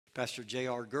Pastor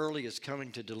JR Gurley is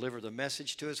coming to deliver the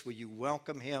message to us. Will you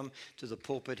welcome him to the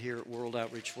pulpit here at World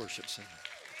Outreach Worship Center?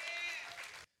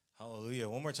 Hallelujah.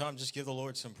 One more time, just give the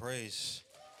Lord some praise.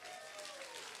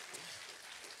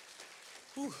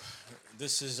 Whew.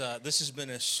 This has been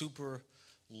a super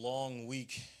long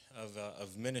week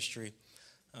of ministry.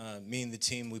 Me and the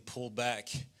team, we pulled back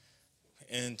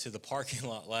into the parking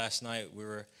lot last night. We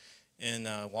were in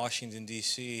Washington,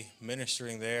 D.C.,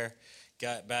 ministering there.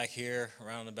 Got back here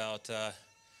around about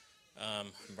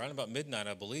midnight,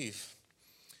 I believe.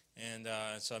 And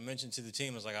so I mentioned to the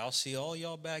team, I was like, I'll see all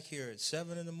y'all back here at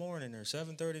 7 in the morning or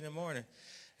 7:30 in the morning.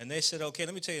 And they said, okay,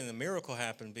 let me tell you, the miracle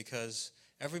happened because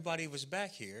everybody was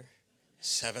back here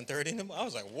 7:30 in the morning. I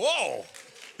was like, whoa.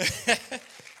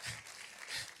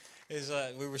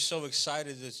 We were so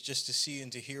excited just to see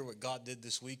and to hear what God did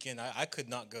this weekend. I could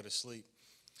not go to sleep.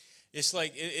 It's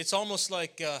almost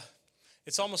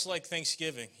like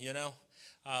Thanksgiving, you know,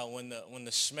 when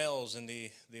the smells and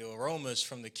the aromas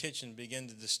from the kitchen begin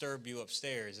to disturb you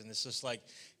upstairs, and it's just like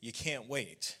you can't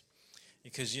wait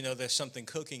because you know there's something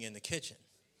cooking in the kitchen.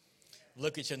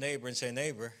 Look at your neighbor and say,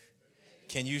 neighbor,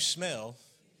 can you smell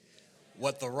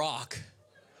what the rock?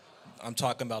 I'm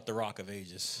talking about the Rock of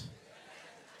Ages.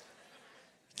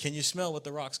 Can you smell what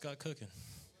the rock's got cooking?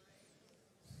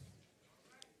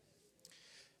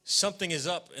 Something is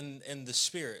up in the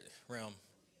spirit realm.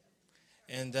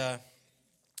 And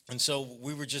so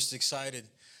we were just excited.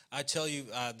 I tell you,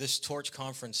 this Torch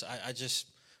Conference,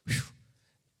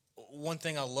 one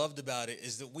thing I loved about it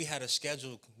is that we had a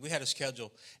schedule,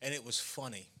 and it was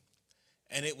funny.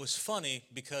 And it was funny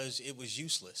because it was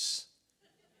useless.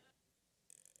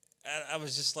 I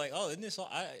was just like, oh, isn't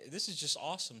this is just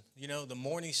awesome. You know, the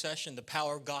morning session, the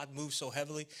power of God moved so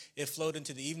heavily, it flowed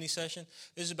into the evening session.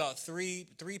 It was about 3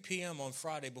 p.m. on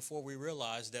Friday before we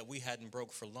realized that we hadn't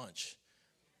broke for lunch.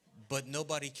 But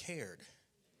nobody cared.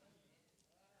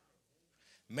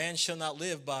 Man shall not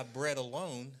live by bread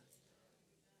alone,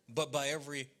 but by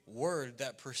every word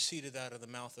that proceeded out of the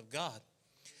mouth of God.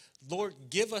 Lord,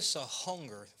 give us a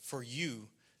hunger for you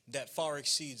that far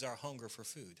exceeds our hunger for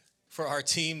food. For our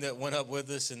team that went up with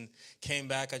us and came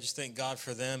back, I just thank God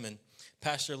for them. And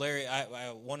Pastor Larry,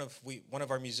 one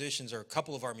of our musicians, or a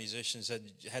couple of our musicians,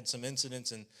 had some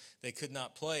incidents and they could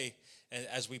not play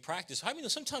as we practiced. I mean,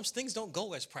 sometimes things don't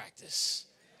go as practice,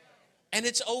 and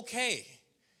it's okay.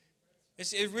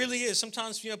 It really is.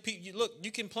 Sometimes, you know, look, you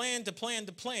can plan,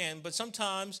 but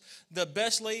sometimes the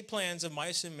best laid plans of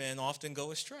mice and men often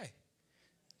go astray.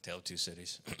 Tale of two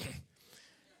cities.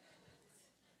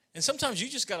 And sometimes you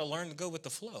just got to learn to go with the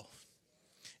flow.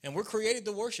 And we're created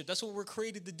to worship. That's what we're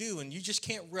created to do. And you just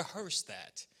can't rehearse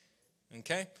that.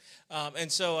 Okay? And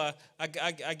so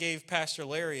I gave Pastor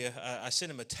Larry, I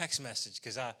sent him a text message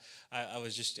because I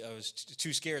was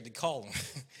too scared to call him.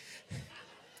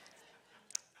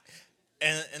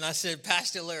 and I said,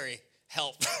 Pastor Larry,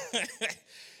 help.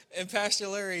 And Pastor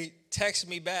Larry texted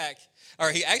me back,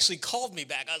 or he actually called me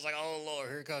back. I was like, oh, Lord,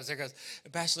 here it goes.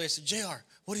 And Pastor Larry said, JR,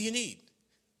 what do you need?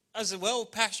 I said, well,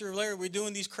 Pastor Larry, we're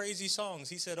doing these crazy songs.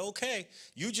 He said, okay,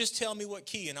 you just tell me what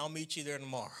key and I'll meet you there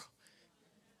tomorrow.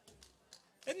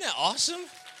 Isn't that awesome?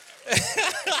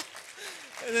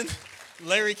 And then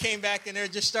Larry came back in there,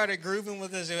 just started grooving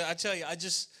with us. And I tell you, I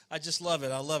just love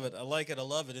it. I love it. I like it. I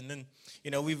love it. And then,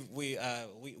 you know, we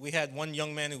had one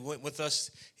young man who went with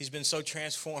us. He's been so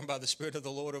transformed by the Spirit of the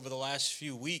Lord over the last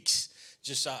few weeks.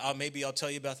 Just maybe I'll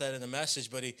tell you about that in the message.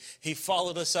 But he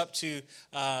followed us up to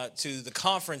the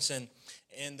conference,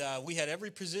 and we had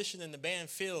every position in the band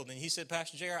filled. And he said,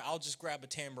 Pastor JR, I'll just grab a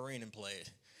tambourine and play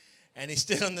it. And he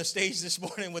stood on the stage this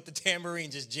morning with the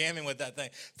tambourine, just jamming with that thing.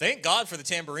 Thank God for the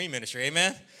tambourine ministry,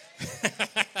 amen?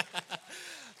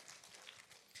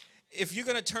 If you're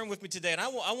going to turn with me today, and I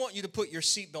want you to put your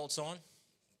seatbelts on,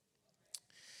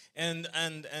 and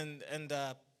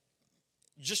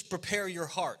just prepare your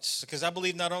hearts, because I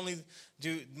believe not only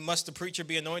must the preacher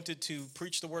be anointed to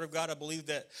preach the Word of God, I believe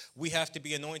that we have to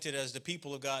be anointed as the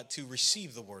people of God to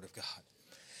receive the Word of God.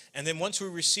 And then once we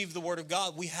receive the Word of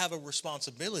God, we have a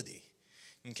responsibility,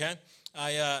 okay?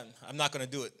 I'm not going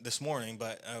to do it this morning,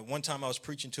 but one time I was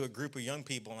preaching to a group of young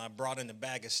people, and I brought in a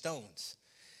bag of stones.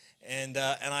 And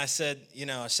I said, you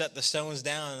know, I set the stones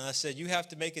down, and I said, you have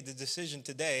to make the decision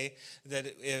today that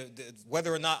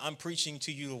whether or not I'm preaching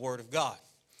to you the Word of God.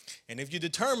 And if you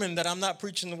determine that I'm not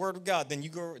preaching the Word of God, then you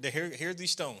go, here are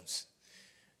these stones.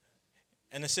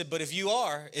 And I said, but if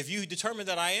you determine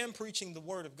that I am preaching the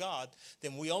Word of God,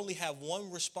 then we only have one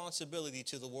responsibility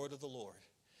to the Word of the Lord.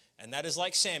 And that is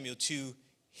like Samuel, to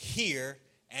hear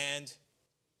and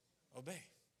obey.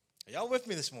 Are y'all with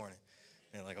me this morning?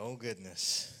 And like, oh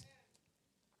goodness.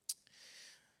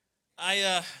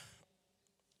 I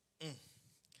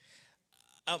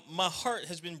my heart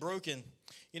has been broken.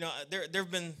 You know,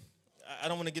 there've been. I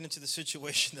don't want to get into the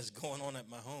situation that's going on at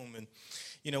my home, and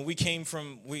you know, we came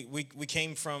from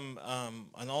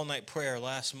an all-night prayer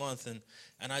last month, and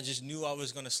I just knew I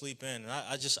was going to sleep in. And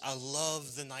I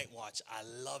love the night watch. I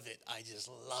love it. I just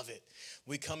love it.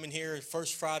 We come in here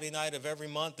first Friday night of every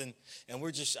month, and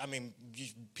we're just, I mean,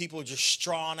 people are just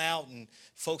strawing out, and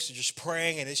folks are just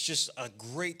praying, and it's just a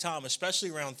great time,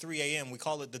 especially around 3 a.m. We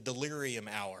call it the delirium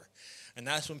hour. And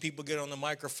that's when people get on the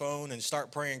microphone and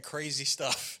start praying crazy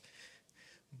stuff.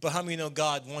 But how many know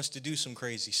God wants to do some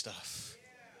crazy stuff?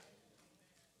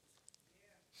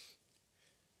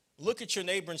 Look at your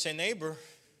neighbor and say, neighbor,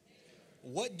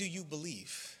 what do you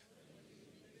believe?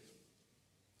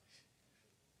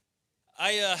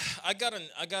 I got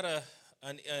a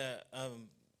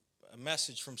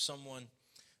message from someone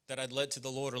that I'd led to the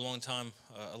Lord a long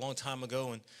time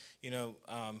ago, and you know,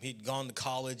 he'd gone to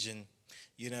college, and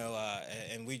you know,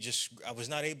 and I was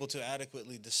not able to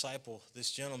adequately disciple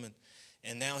this gentleman,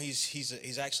 and now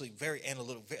he's actually very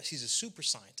analytical. He's a super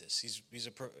scientist. He's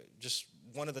just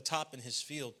one of the top in his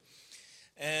field,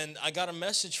 and I got a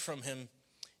message from him,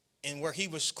 and where he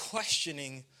was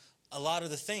questioning a lot of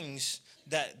the things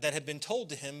that had been told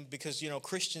to him, because you know,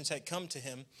 Christians had come to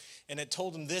him and had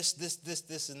told him this,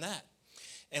 and that,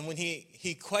 and when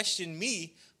he questioned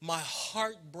me, my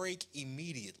heart broke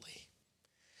immediately.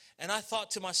 And I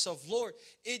thought to myself, Lord,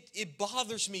 it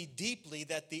bothers me deeply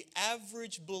that the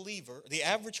average believer, the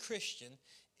average Christian,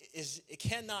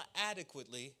 cannot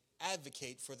adequately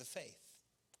advocate for the faith.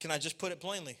 Can I just put it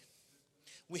plainly?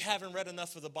 We haven't read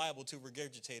enough of the Bible to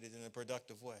regurgitate it in a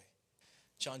productive way.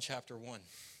 John chapter 1.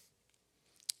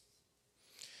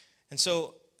 And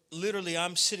so, literally,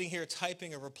 I'm sitting here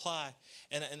typing a reply,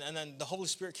 and then the Holy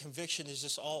Spirit conviction is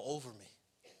just all over me.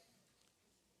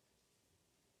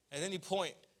 At any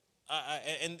point,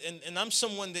 and I'm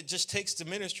someone that just takes the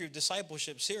ministry of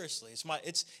discipleship seriously.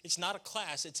 It's not a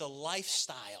class, it's a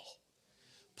lifestyle.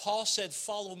 Paul said,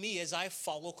 follow me as I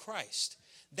follow Christ.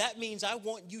 That means I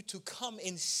want you to come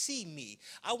and see me.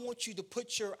 I want you to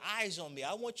put your eyes on me.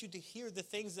 I want you to hear the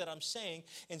things that I'm saying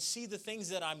and see the things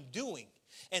that I'm doing,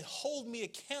 and hold me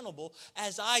accountable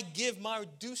as I give my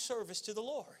due service to the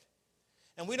Lord.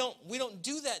 And we don't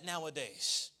do that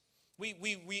nowadays.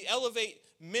 We elevate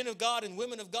men of God and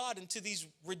women of God into these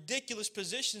ridiculous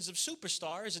positions of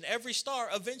superstars, and every star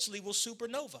eventually will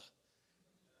supernova.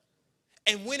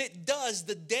 And when it does,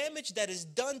 the damage that is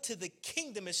done to the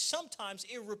kingdom is sometimes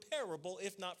irreparable,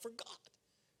 if not forgot.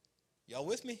 Y'all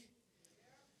with me?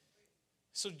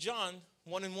 So John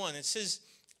 1:1, it says,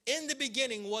 in the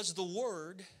beginning was the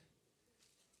Word,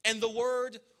 and the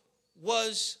Word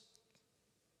was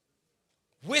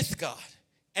with God,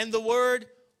 and the Word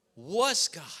was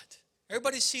God.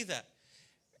 Everybody see that?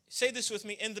 Say this with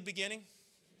me, in the beginning.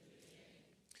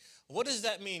 What does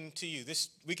that mean to you?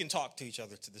 We can talk to each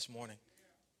other this morning.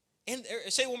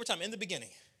 Say it one more time, in the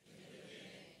beginning.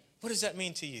 What does that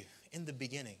mean to you? In the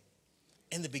beginning.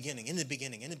 In the beginning, in the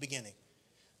beginning, in the beginning.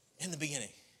 In the beginning,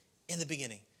 in the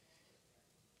beginning.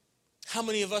 How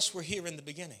many of us were here in the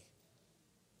beginning?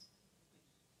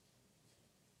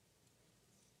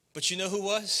 But you know who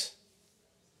was?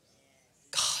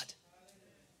 God.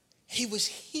 He was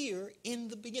here in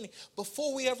the beginning,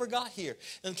 before we ever got here.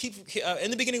 And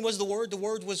in the beginning was the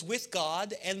Word was with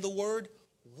God, and the Word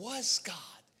was God.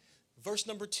 Verse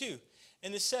number 2.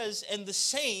 And it says, and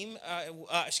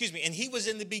he was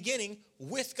in the beginning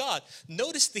with God.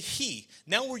 Notice the he.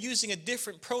 Now we're using a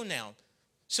different pronoun.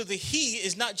 So the he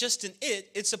is not just an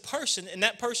it's a person, and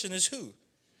that person is who?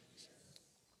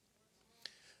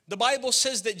 The Bible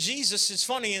says that Jesus is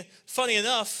funny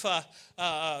enough.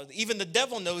 Even the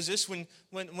devil knows this. When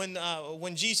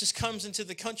Jesus comes into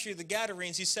the country of the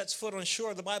Gadarenes, he sets foot on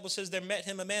shore. The Bible says there met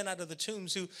him a man out of the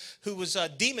tombs who was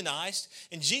demonized.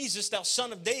 And Jesus, thou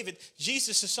son of David,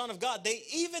 Jesus, the Son of God.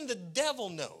 Even the devil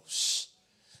knows.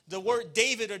 The word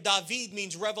David or David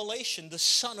means revelation, the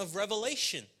son of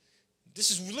revelation.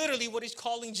 This is literally what he's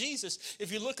calling Jesus.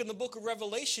 If you look in the book of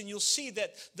Revelation, you'll see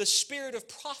that the spirit of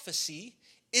prophecy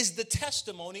is the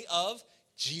testimony of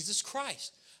Jesus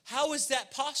Christ. How is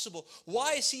that possible?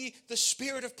 Why is he the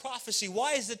spirit of prophecy?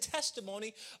 Why is the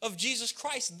testimony of Jesus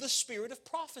Christ the spirit of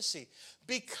prophecy?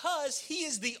 Because he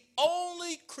is the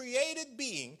only created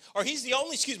being, or he's the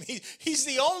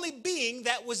only being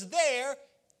that was there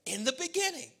in the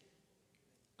beginning.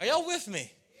 Are y'all with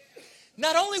me?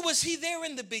 Not only was he there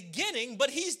in the beginning, but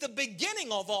he's the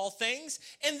beginning of all things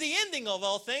and the ending of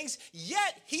all things,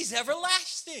 yet he's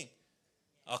everlasting.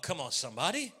 Oh, come on,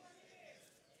 somebody.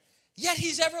 Yet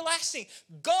he's everlasting.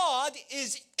 God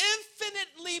is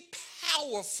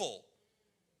powerful.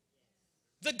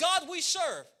 The God we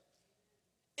serve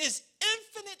is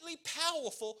infinitely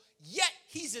powerful, yet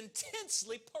he's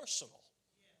intensely personal.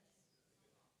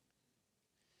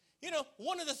 You know,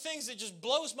 one of the things that just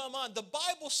blows my mind, the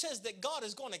Bible says that God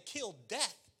is going to kill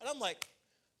death. And I'm like,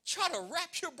 try to wrap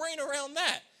your brain around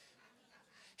that.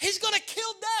 He's going to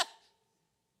kill death.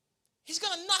 He's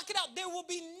going to knock it out. There will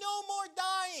be no more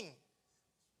dying.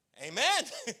 Amen.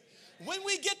 When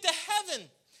we get to heaven,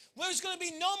 there's going to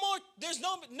be no more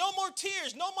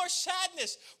tears, no more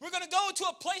sadness. We're going to go to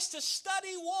a place to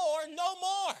study war no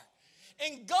more.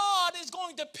 And God is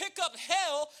going to pick up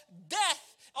hell,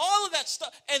 death, all of that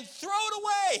stuff, and throw it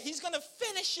away. He's going to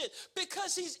finish it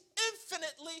because he's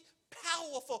infinitely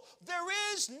powerful. There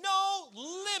is no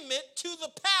limit to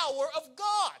the power of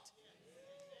God.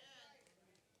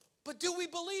 But do we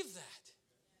believe that?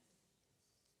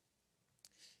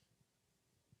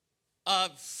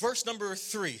 Verse number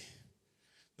 3.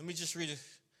 Let me just read it.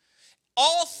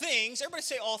 All things, everybody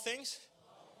say all things.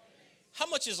 How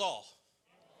much is all?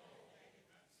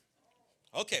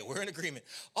 Okay, we're in agreement.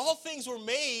 All things were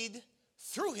made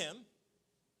through him.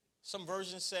 Some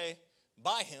versions say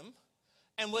by him.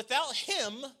 And without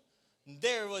him,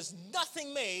 there was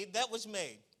nothing made that was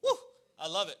made. Woo, I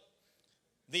love it.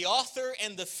 The author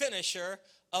and the finisher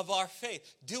of our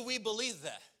faith. Do we believe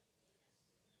that?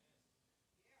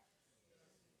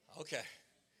 Okay.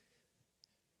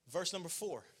 Verse number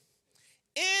 4.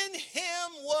 In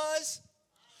him was.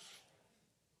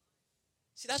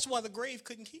 See, that's why the grave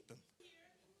couldn't keep him.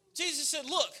 Jesus said,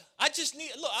 look, I'm not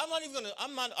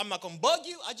going to bug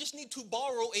you. I just need to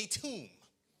borrow a tomb.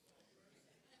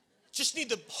 Just need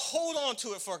to hold on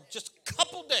to it for just a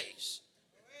couple days.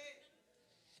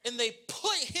 And they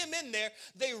put him in there.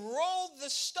 They rolled the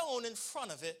stone in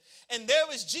front of it. And there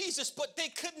was Jesus, but they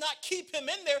could not keep him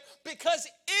in there because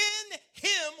in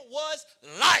him was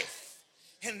life.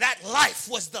 And that life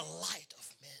was the light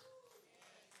of men.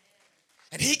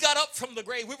 And he got up from the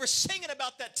grave. We were singing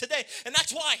about that today. And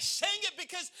that's why I sang it,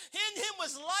 because in him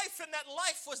was life, and that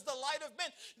life was the light of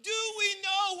men. Do we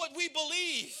know what we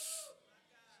believe?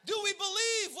 Do we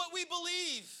believe what we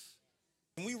believe?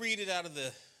 And we read it out of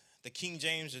the King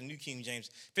James and New King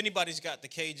James. If anybody's got the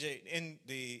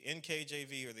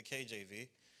NKJV or the KJV,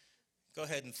 go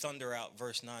ahead and thunder out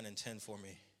verse 9 and 10 for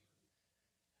me.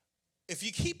 If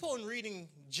you keep on reading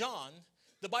John,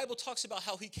 the Bible talks about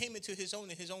how he came into his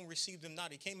own and his own received him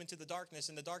not. He came into the darkness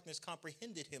and the darkness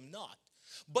comprehended him not.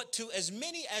 But to as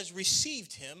many as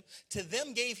received him, to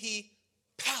them gave he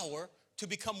power to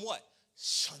become what?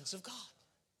 Sons of God.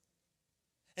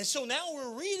 And so now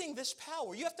we're reading this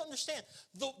power. You have to understand,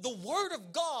 the Word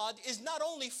of God is not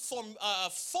only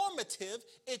formative,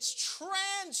 it's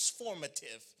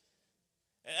transformative.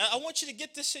 And I want you to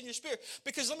get this in your spirit,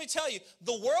 because let me tell you,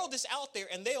 the world is out there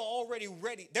and they are already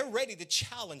ready. They're ready to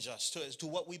challenge us as to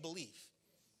what we believe.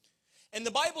 And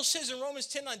the Bible says in Romans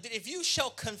 10:9, that if you shall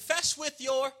confess with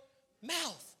your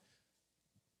mouth,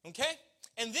 okay?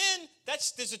 And then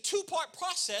there's a two-part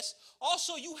process.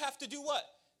 Also, you have to do what?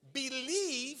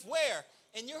 Believe where?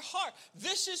 In your heart.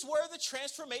 This is where the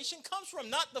transformation comes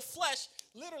from, not the flesh,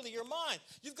 literally your mind.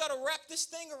 You've got to wrap this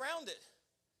thing around it.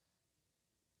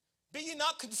 Be ye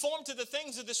not conformed to the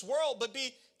things of this world, but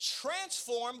be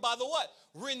transformed by the what?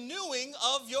 Renewing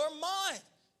of your mind.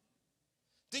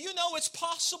 Do you know it's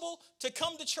possible to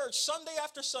come to church Sunday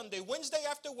after Sunday, Wednesday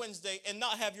after Wednesday, and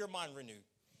not have your mind renewed?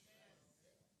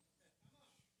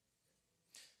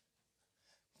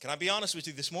 Can I be honest with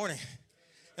you this morning?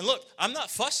 And look, I'm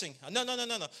not fussing. No.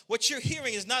 What you're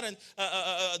hearing is not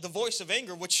the voice of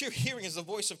anger. What you're hearing is the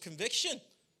voice of conviction.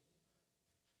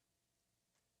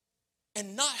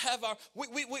 And not have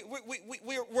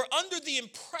we're under the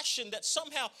impression that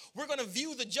somehow we're going to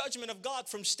view the judgment of God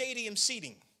from stadium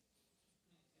seating.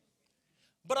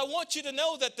 But I want you to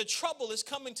know that the trouble is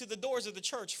coming to the doors of the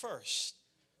church first.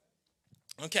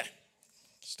 Okay,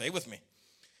 stay with me.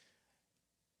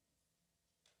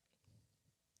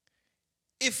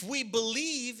 If we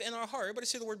believe in our heart, everybody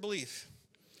say the word believe.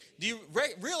 Do you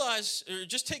realize, or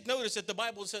just take notice that the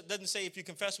Bible doesn't say if you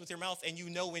confess with your mouth and you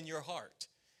know in your heart.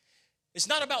 It's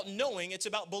not about knowing, it's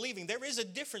about believing. There is a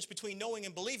difference between knowing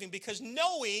and believing, because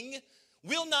knowing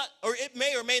will not, or it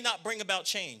may or may not bring about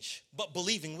change, but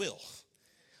believing will.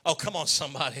 Oh, come on,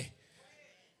 somebody.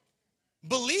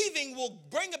 Believing will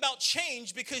bring about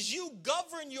change because you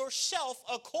govern yourself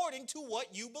according to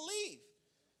what you believe.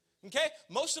 Okay?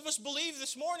 Most of us believe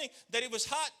this morning that it was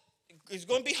hot. It's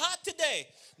going to be hot today.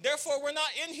 Therefore, we're not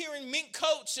in here in mink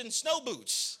coats and snow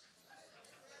boots.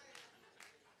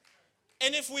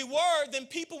 And if we were, then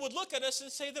people would look at us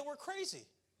and say that we're crazy.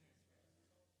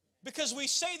 Because we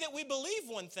say that we believe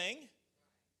one thing,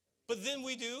 but then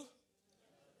we do.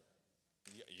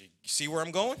 You see where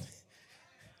I'm going?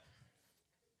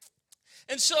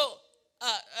 And so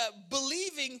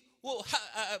believing will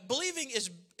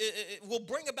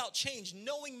bring about change.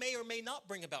 Knowing may or may not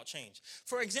bring about change.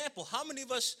 For example, how many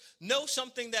of us know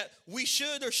something that we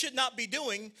should or should not be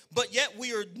doing, but yet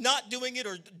we are not doing it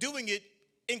or doing it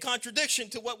in contradiction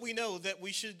to what we know that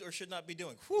we should or should not be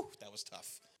doing? Whew, that was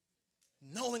tough.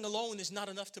 Knowing alone is not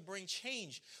enough to bring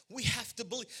change. We have to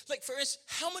believe. Like, for instance,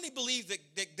 how many believe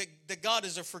that God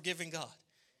is a forgiving God?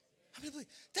 How many believe?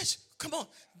 Come on.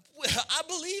 I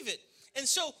believe it. And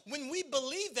so when we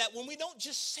believe that, when we don't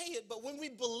just say it, but when we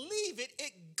believe it,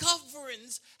 it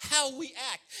governs how we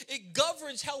act. It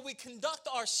governs how we conduct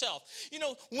ourselves. You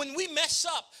know, when we mess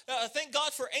up, thank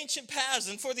God for Ancient Paths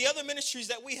and for the other ministries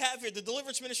that we have here, the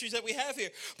deliverance ministries that we have here.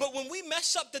 But when we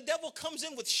mess up, the devil comes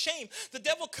in with shame. The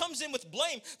devil comes in with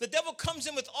blame. The devil comes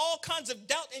in with all kinds of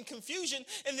doubt and confusion.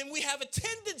 And then we have a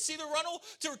tendency to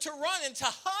run and to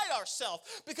hide ourselves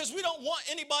because we don't want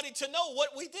anybody to know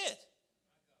what we did.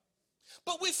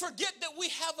 But we forget that we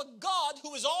have a God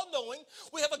who is all-knowing,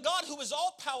 we have a God who is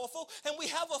all-powerful, and we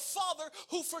have a Father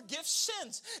who forgives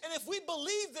sins. And if we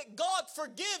believe that God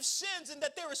forgives sins and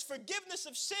that there is forgiveness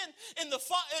of sin in the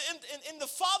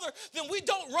Father, then we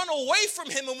don't run away from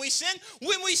Him when we sin.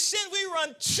 When we sin, we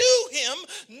run to Him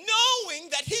knowing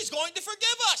that He's going to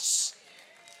forgive us.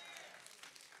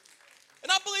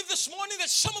 And I believe this morning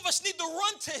that some of us need to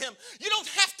run to Him. You don't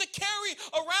have to carry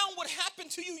around what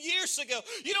happened to you years ago.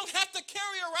 You don't have to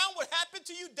carry around what happened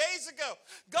to you days ago.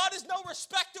 God is no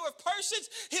respecter of persons.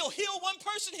 He'll heal one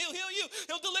person, He'll heal you.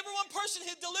 He'll deliver one person,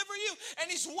 He'll deliver you.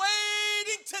 And He's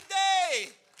waiting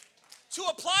today to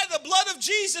apply the blood of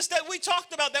Jesus that we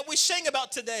talked about, that we sang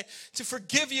about today, to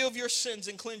forgive you of your sins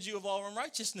and cleanse you of all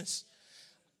unrighteousness.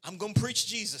 I'm going to preach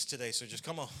Jesus today, so just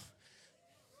come on.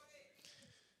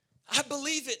 I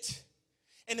believe it.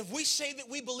 And if we say that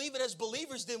we believe it as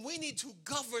believers, then we need to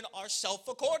govern ourselves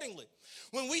accordingly.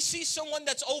 When we see someone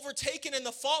that's overtaken in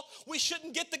the fault, we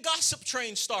shouldn't get the gossip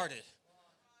train started.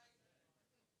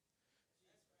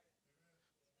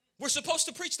 We're supposed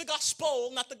to preach the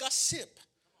gospel, not the gossip.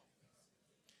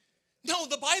 No,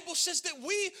 the Bible says that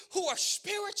we who are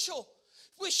spiritual,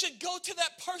 we should go to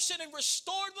that person and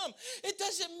restore them. It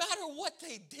doesn't matter what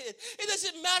they did. It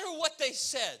doesn't matter what they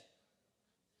said.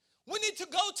 We need to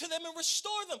go to them and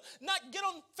restore them, not get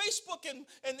on Facebook and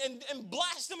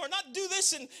blast them, or not do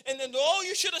this and all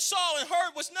you should have saw and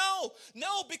heard was no,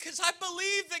 because I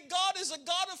believe that God is a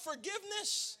God of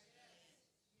forgiveness.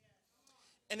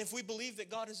 And if we believe that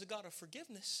God is a God of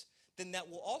forgiveness, then that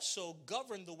will also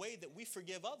govern the way that we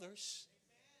forgive others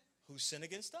who sin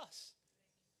against us.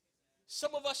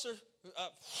 Some of us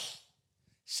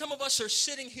are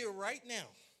sitting here right now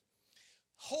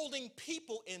holding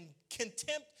people in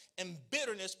contempt and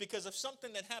bitterness because of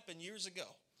something that happened years ago.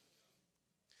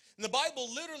 And the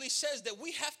Bible literally says that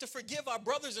we have to forgive our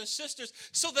brothers and sisters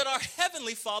so that our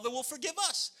Heavenly Father will forgive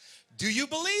us. Do you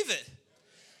believe it?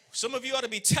 Some of you ought to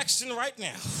be texting right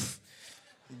now.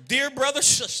 Dear brother,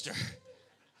 sister,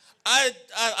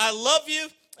 I love you.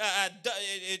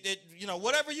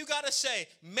 Whatever you got to say,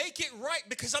 make it right,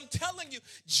 because I'm telling you,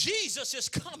 Jesus is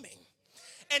coming.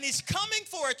 And He's coming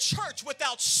for a church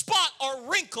without spot or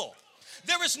wrinkle.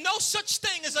 There is no such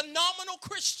thing as a nominal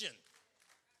Christian.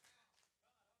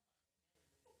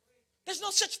 There's no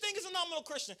such thing as a nominal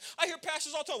Christian. I hear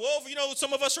pastors all the time, well,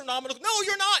 some of us are nominal. No,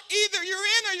 you're not either. You're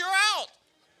in or you're out.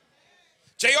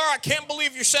 JR, I can't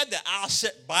believe you said that. I'll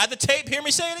sit by the tape, hear me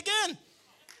say it again.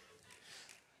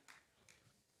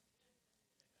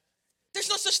 There's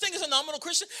no such thing as a nominal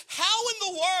Christian. How in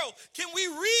the world can we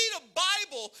read a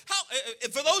Bible?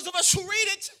 For those of us who read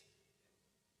it,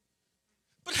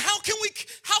 but how can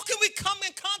we come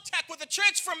in contact with a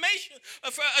transformation,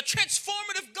 a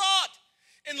transformative God,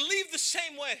 and leave the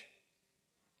same way?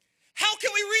 How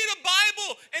can we read a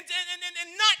Bible and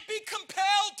not be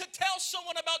compelled to tell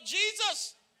someone about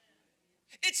Jesus?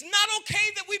 It's not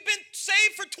okay that we've been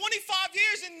saved for 25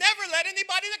 years and never led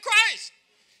anybody to Christ.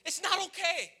 It's not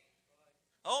okay.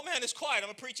 Oh man, it's quiet. I'm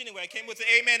going to preach anyway. I came with the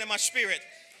amen in my spirit.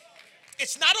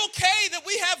 It's not okay that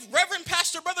we have Reverend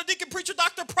Pastor, Brother Deacon, Preacher,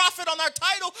 Doctor, Prophet on our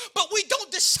title, but we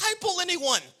don't disciple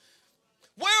anyone.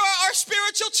 Where are our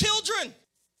spiritual children?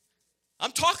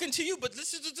 I'm talking to you, but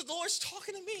this is the Lord's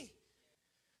talking to me.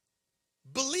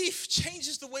 Belief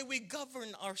changes the way we govern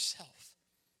ourselves.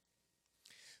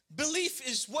 Belief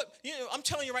is what, I'm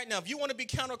telling you right now, if you want to be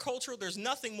countercultural, there's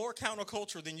nothing more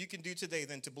countercultural than you can do today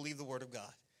than to believe the Word of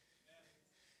God.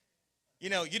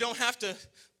 You don't have to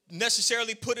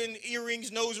necessarily put in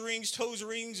earrings, nose rings, toes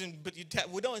rings, but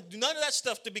we don't do none of that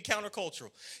stuff to be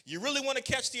countercultural. You really want to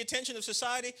catch the attention of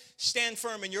society? Stand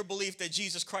firm in your belief that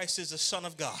Jesus Christ is the Son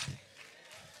of God.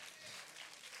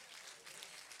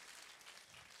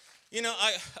 You know,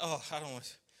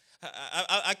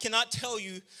 I cannot tell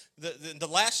you the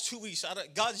last 2 weeks,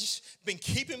 God's just been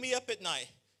keeping me up at night,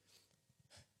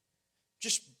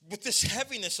 just with this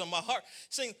heaviness on my heart,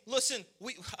 saying, listen,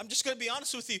 I'm just going to be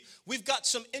honest with you. We've got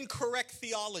some incorrect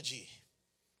theology.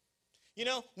 You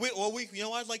know,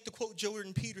 I'd like to quote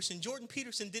Jordan Peterson. Jordan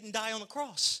Peterson didn't die on the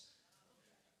cross.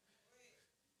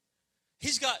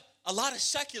 He's got a lot of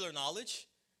secular knowledge.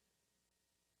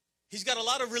 He's got a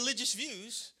lot of religious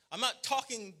views. I'm not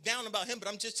talking down about him, but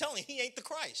I'm just telling you, he ain't the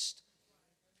Christ.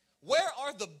 Where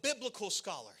are the biblical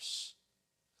scholars?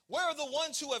 Where are the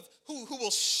ones who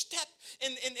will step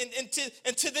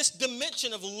into this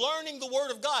dimension of learning the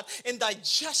Word of God and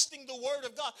digesting the Word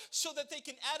of God so that they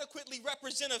can adequately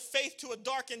represent a faith to a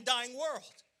dark and dying world?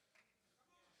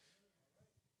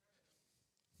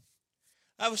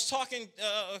 I was talking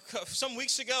some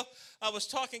weeks ago, I was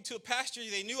talking to a pastor.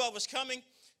 They knew I was coming.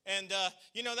 And,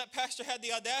 that pastor had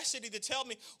the audacity to tell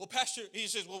me, well, Pastor, he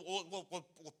says,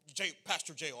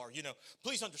 Pastor JR,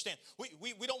 please understand,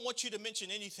 we don't want you to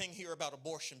mention anything here about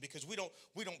abortion because we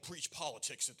don't preach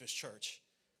politics at this church.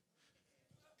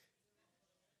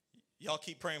 Y'all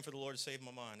keep praying for the Lord to save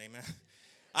my mind, amen?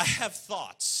 I have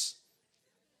thoughts.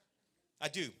 I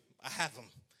do. I have them.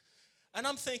 And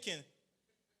I'm thinking,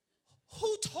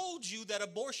 who told you that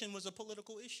abortion was a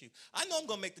political issue? I know I'm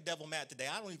going to make the devil mad today.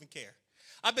 I don't even care.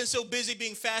 I've been so busy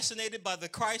being fascinated by the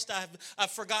Christ, I've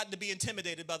forgotten to be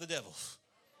intimidated by the devil.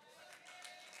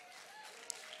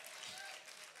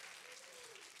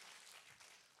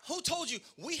 Who told you?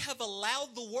 We have allowed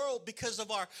the world because of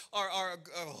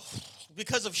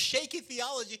because of shaky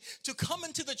theology to come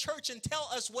into the church and tell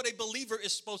us what a believer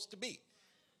is supposed to be.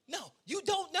 No, you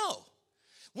don't know.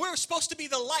 We're supposed to be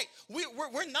the light.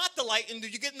 We're not the light. And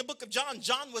you get in the book of John,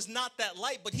 John was not that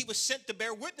light, but he was sent to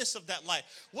bear witness of that light.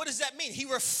 What does that mean? He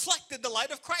reflected the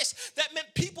light of Christ. That meant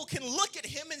people can look at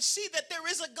him and see that there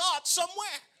is a God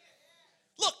somewhere.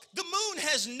 Look, the moon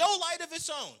has no light of its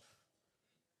own,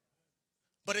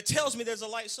 but it tells me there's a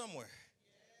light somewhere.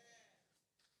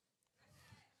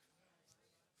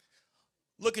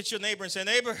 Look at your neighbor and say,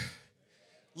 neighbor,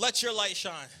 let your light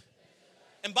shine.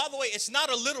 And by the way, it's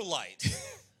not a little light.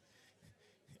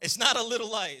 It's not a little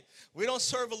light. We don't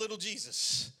serve a little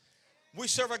Jesus. We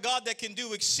serve a God that can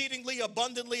do exceedingly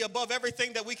abundantly above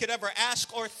everything that we could ever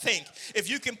ask or think. If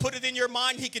you can put it in your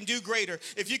mind, he can do greater.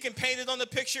 If you can paint it on the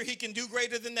picture, he can do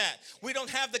greater than that. We don't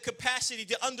have the capacity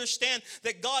to understand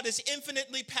that God is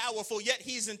infinitely powerful, yet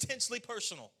he's intensely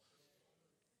personal.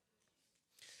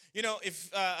 You know,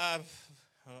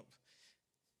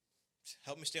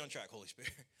 help me stay on track, Holy Spirit.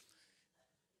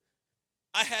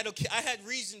 I had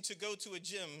reason to go to a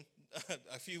gym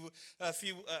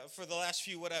for the last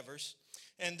few whatevers,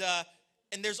 and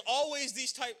there's always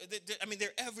these they're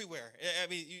everywhere. I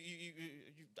mean,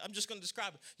 I'm just going to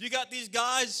describe it. You got these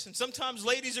guys, and sometimes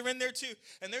ladies are in there too,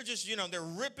 and they're just they're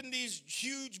ripping these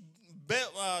huge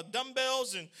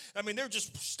dumbbells, and I mean they're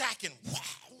just stacking.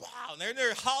 Wow, and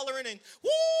they're hollering and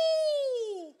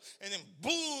woo, and then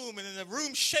boom, and then the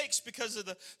room shakes because of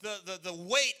the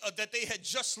weight that they had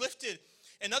just lifted.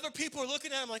 And other people are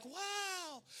looking at them like,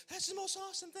 wow, that's the most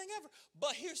awesome thing ever.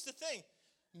 But here's the thing.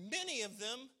 Many of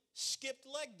them skipped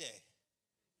leg day.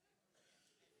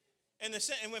 And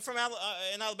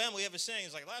in Alabama, we have a saying.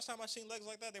 It's like, last time I seen legs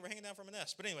like that, they were hanging down from a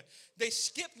nest. But anyway, they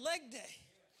skipped leg day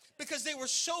because they were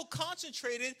so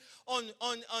concentrated on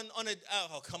it.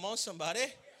 Oh, come on, somebody.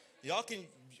 Y'all can,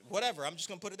 whatever. I'm just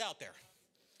going to put it out there.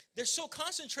 They're so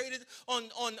concentrated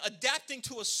on adapting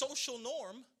to a social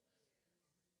norm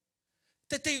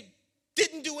that they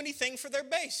didn't do anything for their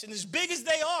base. And as big as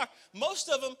they are, most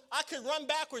of them, I could run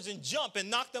backwards and jump and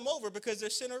knock them over because their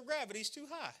center of gravity is too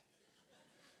high.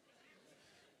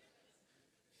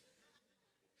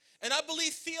 And I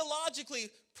believe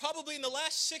theologically, probably in the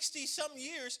last 60-some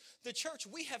years, the church,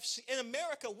 in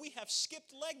America, we have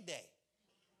skipped leg day.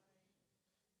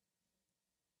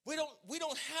 We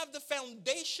don't have the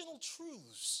foundational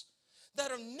truths that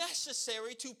are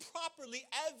necessary to properly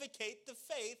advocate the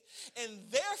faith, and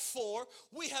therefore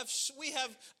we have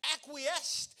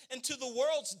acquiesced into the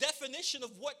world's definition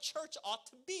of what church ought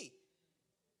to be.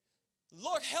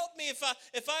 Lord, help me if I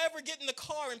ever get in the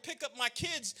car and pick up my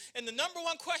kids, and the number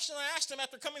one question I asked them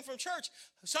after coming from church,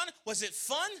 son, was it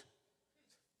fun?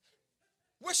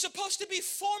 We're supposed to be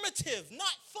formative,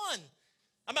 not fun.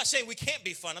 I'm not saying we can't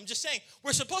be fun. I'm just saying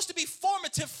we're supposed to be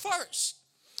formative first.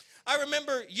 I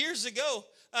remember years ago,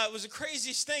 it was the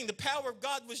craziest thing. The power of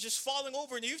God was just falling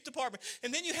over in the youth department.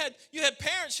 And then you had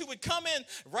parents who would come in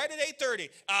right at 8:30.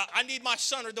 I need my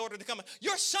son or daughter to come in.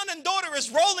 Your son and daughter is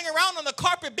rolling around on the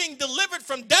carpet being delivered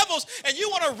from devils, and you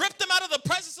want to rip them out of the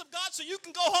presence of God so you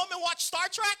can go home and watch Star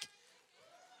Trek?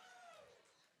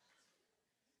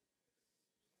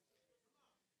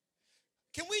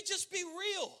 Can we just be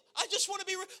real? I just want to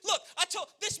be real. Look,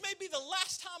 this may be the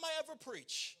last time I ever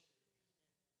preach.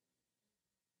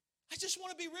 I just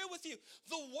want to be real with you.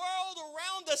 The world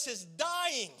around us is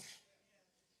dying.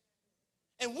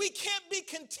 And we can't be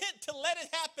content to let it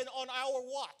happen on our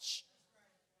watch.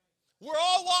 We're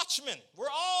all watchmen. We're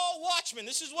all watchmen.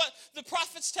 This is what the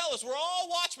prophets tell us. We're all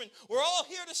watchmen. We're all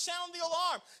here to sound the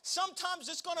alarm. Sometimes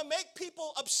it's going to make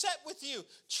people upset with you.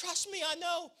 Trust me, I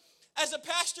know. As a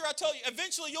pastor, I told you,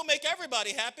 eventually you'll make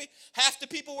everybody happy. Half the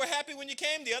people were happy when you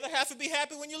came. The other half will be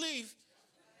happy when you leave.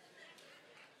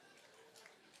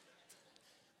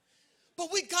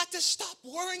 But we got to stop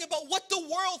worrying about what the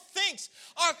world thinks.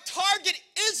 Our target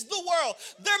is the world.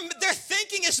 Their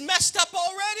thinking is messed up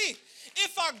already.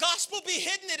 If our gospel be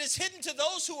hidden, it is hidden to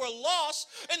those who are lost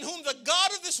and whom the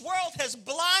God of this world has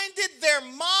blinded their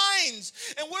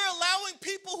minds. And we're allowing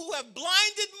people who have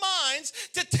blinded minds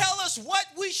to tell us what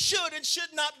we should and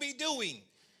should not be doing.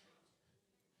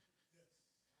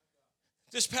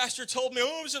 This pastor told me,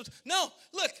 no,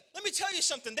 look, let me tell you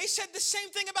something. They said the same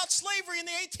thing about slavery in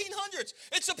the 1800s.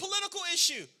 It's a political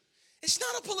issue. It's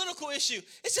not a political issue.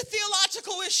 It's a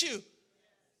theological issue.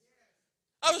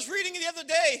 I was reading the other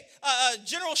day,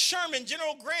 General Sherman,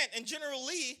 General Grant, and General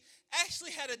Lee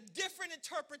actually had a different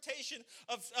interpretation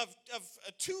of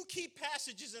two key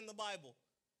passages in the Bible.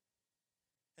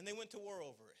 And they went to war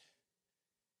over it.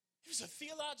 It was a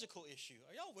theological issue.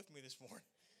 Are y'all with me this morning?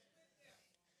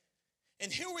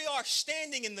 And here we are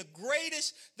standing in the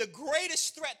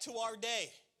greatest threat to our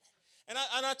day. And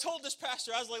I told this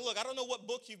pastor, I was like, look, I don't know what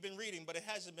book you've been reading, but it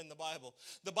hasn't been the Bible.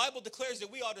 The Bible declares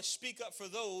that we ought to speak up for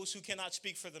those who cannot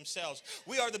speak for themselves.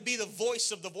 We are to be the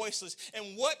voice of the voiceless.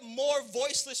 And what more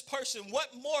voiceless person,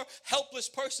 what more helpless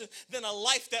person than a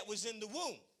life that was in the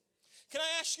womb? Can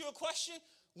I ask you a question?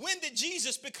 When did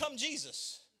Jesus become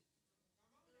Jesus?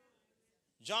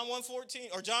 John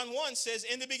 1:14, or John 1 says,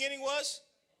 in the beginning was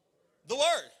the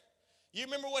Word. You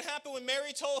remember what happened when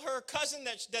Mary told her cousin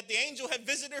that the angel had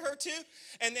visited her too?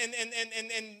 And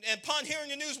upon hearing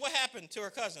the news, what happened to her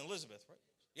cousin, Elizabeth? Right?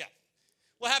 Yeah.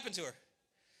 What happened to her?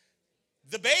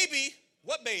 The baby,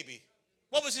 what baby?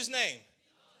 What was his name?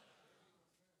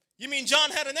 You mean John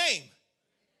had a name?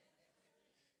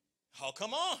 Oh,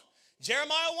 come on.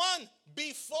 Jeremiah 1,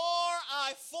 before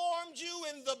I formed you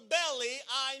in the belly,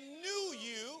 I knew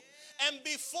you. And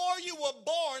before you were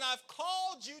born, I've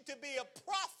called you to be a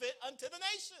prophet unto the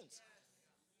nations.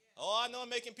 Oh, I know I'm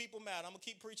making people mad. I'm going to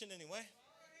keep preaching anyway.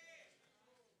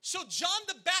 So John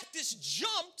the Baptist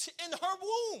jumped in her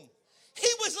womb. He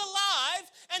was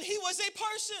alive and he was a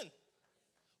person.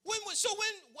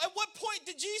 At what point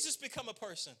did Jesus become a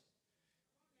person?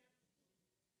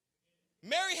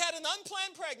 Mary had an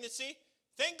unplanned pregnancy.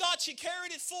 Thank God she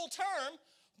carried it full term.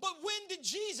 But when did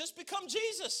Jesus become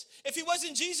Jesus? If he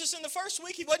wasn't Jesus in the first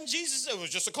week, he wasn't Jesus. It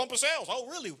was just a clump of cells. Oh,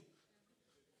 really?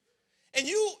 And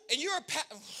you're a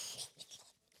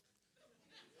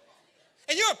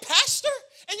pastor,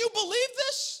 and you believe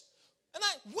this? And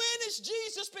when is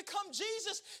Jesus become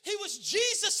Jesus? He was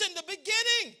Jesus in the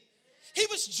beginning. He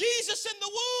was Jesus in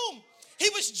the womb. He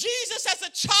was Jesus as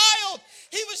a child.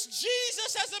 He was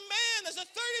Jesus as a man, as a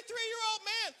 33-year-old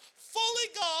man, fully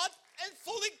God and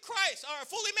fully Christ, or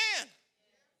fully man.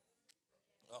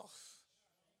 Oh.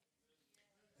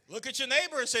 Look at your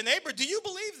neighbor and say, neighbor, do you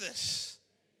believe this?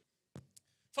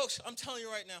 Folks, I'm telling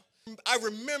you right now, I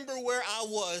remember where I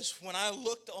was when I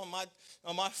looked on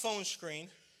my phone screen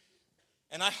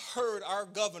and I heard our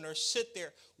governor sit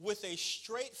there with a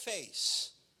straight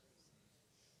face,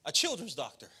 a children's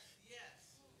doctor. Yes.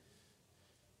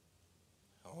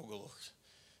 Oh, Lord.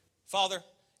 Father,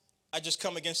 I just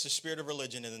come against the spirit of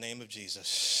religion in the name of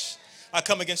Jesus. I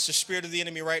come against the spirit of the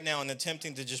enemy right now and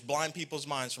attempting to just blind people's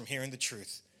minds from hearing the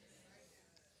truth.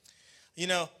 You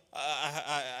know,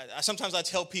 sometimes I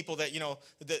tell people that, you know,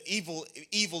 the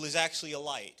evil is actually a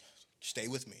light. Stay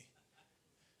with me.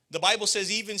 The Bible says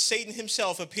even Satan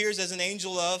himself appears as an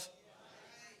angel of.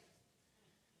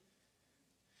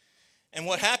 And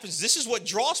what happens, this is what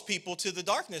draws people to the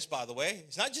darkness, by the way.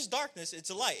 It's not just darkness, it's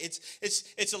a light.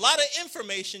 It's a lot of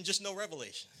information, just no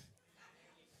revelation.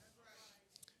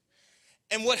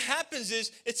 And what happens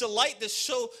is it's a light that's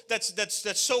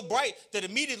so bright that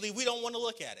immediately we don't want to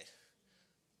look at it.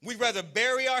 We'd rather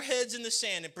bury our heads in the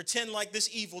sand and pretend like this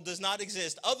evil does not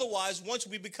exist. Otherwise, once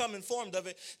we become informed of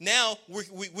it, now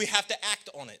we have to act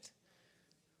on it.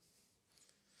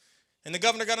 And the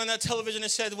governor got on that television and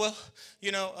said, well,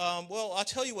 I'll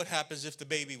tell you what happens if the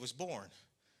baby was born.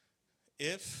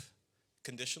 If,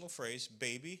 conditional phrase,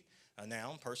 baby, a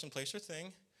noun, person, place, or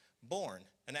thing, born,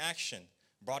 an action,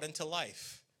 brought into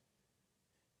life.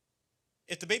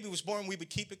 If the baby was born, we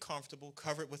would keep it comfortable,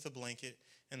 cover it with a blanket,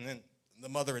 and then the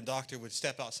mother and doctor would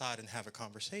step outside and have a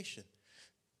conversation.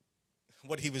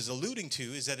 What he was alluding to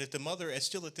is that if the mother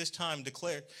still at this time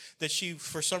declared that she,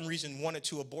 for some reason, wanted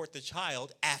to abort the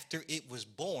child after it was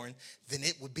born, then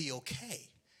it would be okay.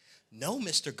 No,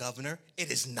 Mr. Governor,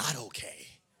 it is not okay.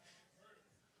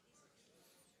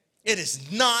 It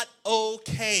is not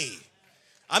okay.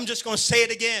 I'm just going to say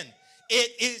it again.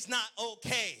 It is not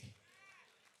okay.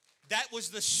 That was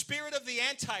the spirit of the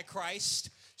Antichrist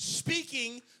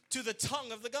speaking to the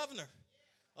tongue of the governor.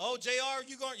 Oh, JR,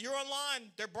 you're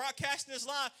online. They're broadcasting this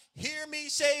live. Hear me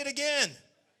say it again.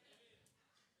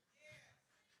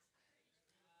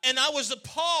 And I was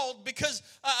appalled because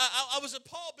I was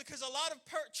appalled because a lot of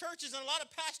churches and a lot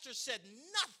of pastors said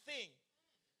nothing.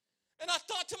 And I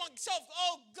thought to myself,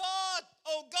 oh God,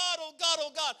 oh God, oh God,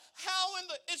 oh God.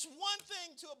 It's one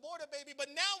thing to abort a baby, but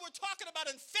now we're talking about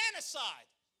infanticide.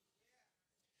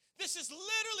 This is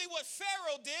literally what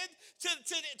Pharaoh did to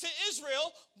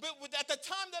Israel at the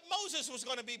time that Moses was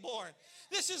going to be born.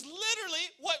 This is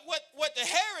literally what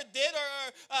Herod did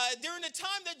during the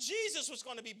time that Jesus was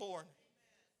going to be born.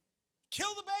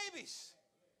 Kill the babies.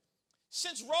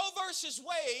 Since Roe versus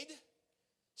Wade,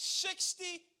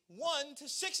 60 to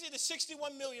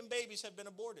 61 million babies have been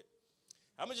aborted.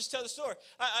 I'm gonna just tell the story.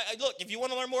 Look, if you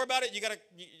want to learn more about it, you gotta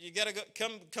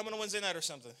come on a Wednesday night or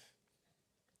something.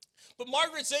 But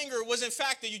Margaret Sanger was in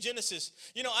fact a eugenicist.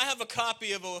 I have a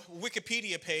copy of a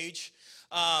Wikipedia page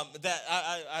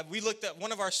that we looked at.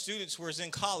 One of our students was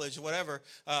in college, whatever,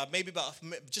 maybe about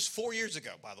just 4 years ago,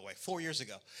 by the way, 4 years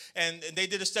ago. And they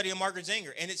did a study on Margaret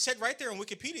Sanger. And it said right there on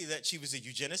Wikipedia that she was a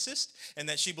eugenicist and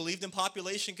that she believed in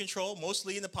population control,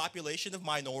 mostly in the population of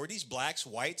minorities, blacks,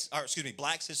 blacks,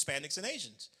 Hispanics, and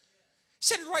Asians. It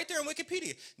said it right there on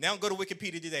Wikipedia. Now go to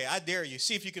Wikipedia today. I dare you.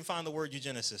 See if you can find the word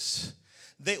eugenicist.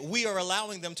 We are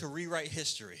allowing them to rewrite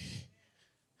history.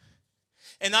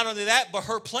 And not only that, but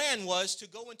her plan was to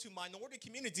go into minority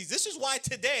communities. This is why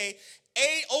today,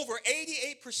 over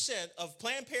 88% of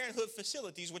Planned Parenthood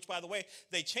facilities, which, by the way,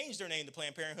 they changed their name to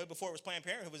Planned Parenthood. Before it was Planned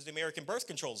Parenthood, it was the American Birth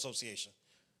Control Association.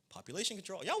 Population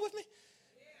control. Y'all with me?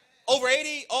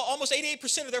 Almost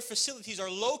 88% of their facilities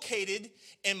are located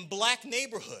in black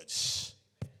neighborhoods.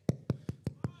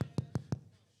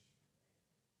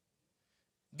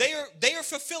 They are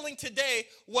fulfilling today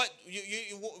what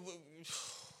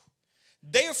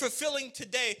they are fulfilling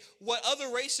today what other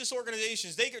racist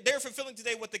organizations, they're fulfilling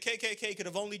today what the KKK could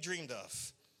have only dreamed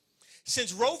of.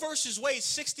 Since Roe versus Wade,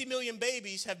 60 million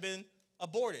babies have been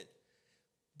aborted.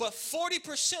 But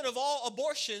 40% of all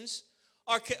abortions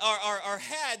are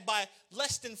had by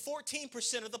less than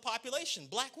 14% of the population,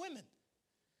 black women.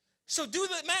 So do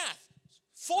the math.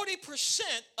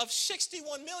 40% of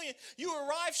 61 million, you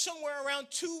arrive somewhere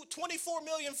around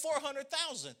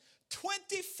 24,400,000.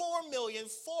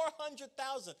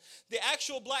 24,400,000. The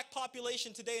actual black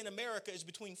population today in America is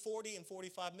between 40 and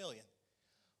 45 million.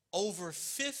 Over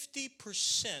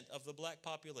 50% of the black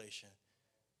population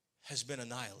has been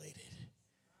annihilated.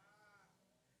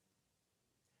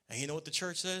 And you know what the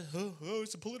church says? Oh,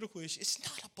 it's a political issue. It's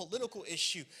not a political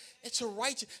issue. It's a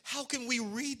righteous. How can we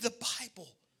read the Bible?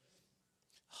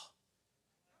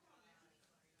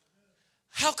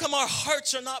 How come our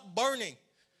hearts are not burning?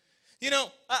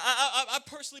 I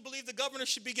personally believe the governor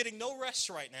should be getting no rest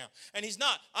right now, and he's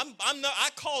not. I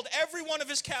called every one of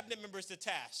his cabinet members to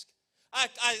task.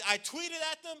 I tweeted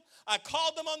at them. I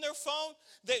called them on their phone.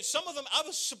 Some of them, I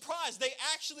was surprised. They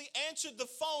actually answered the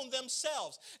phone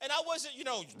themselves, and I wasn't,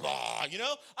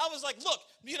 I was like, look,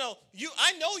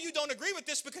 I know you don't agree with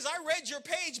this because I read your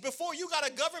page before you got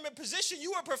a government position.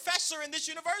 You were a professor in this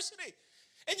university.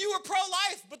 And you were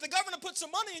pro-life, but the governor put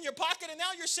some money in your pocket, and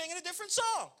now you're singing a different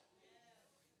song.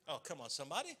 Oh, come on,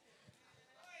 somebody.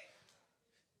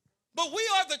 But we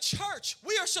are the church.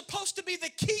 We are supposed to be the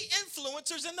key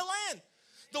influencers in the land.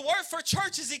 The word for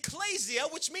church is ecclesia,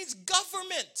 which means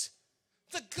government.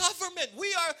 The government.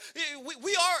 We are,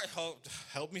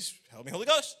 help me, Holy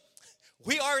Ghost.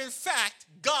 We are, in fact,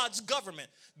 God's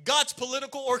government, God's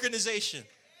political organization.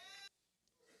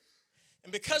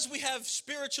 And because we have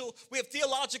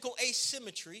theological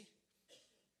asymmetry,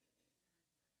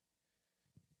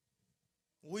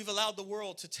 we've allowed the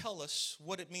world to tell us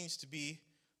what it means to be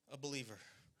a believer.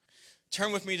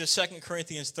 Turn with me to 2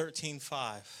 Corinthians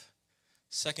 13:5.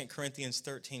 2 Corinthians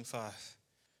 13:5.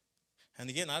 And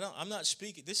again, I'm not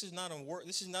speaking. This is not a word.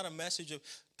 This is not a message of.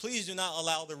 Please do not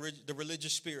allow the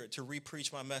religious spirit to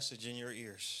re-preach my message in your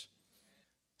ears.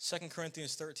 2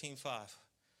 Corinthians 13:5.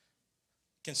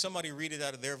 Can somebody read it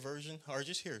out of their version or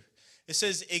just here? It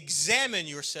says, "Examine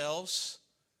yourselves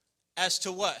as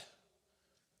to what?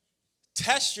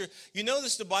 Test your." You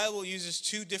notice the Bible uses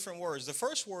two different words. The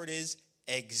first word is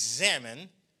examine.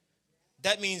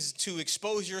 That means to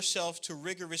expose yourself to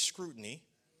rigorous scrutiny.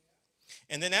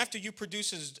 And then after you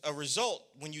produce a result,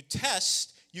 when you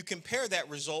test, you compare that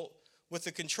result with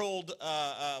the controlled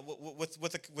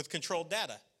with controlled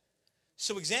data.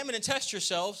 So examine and test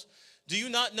yourselves. Do you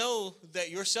not know that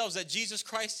yourselves that Jesus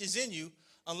Christ is in you,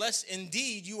 unless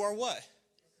indeed you are what?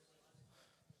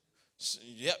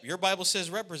 Yep, your Bible says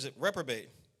reprobate.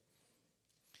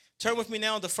 Turn with me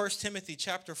now to 1 Timothy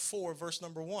chapter 4, verse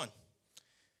number 1.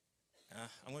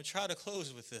 I'm going to try to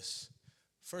close with this.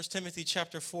 1 Timothy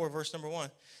chapter 4, verse number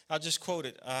 1. I'll just quote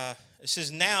it. It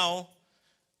says, "Now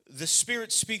the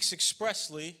Spirit speaks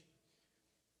expressly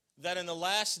that in the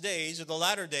last days, or the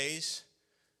latter days,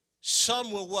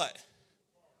 some will" what?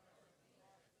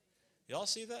 Y'all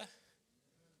see that?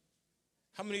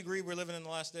 How many agree we're living in the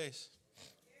last days?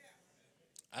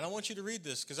 I don't want you to read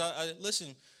this because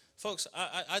listen, folks,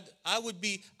 I would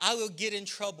get in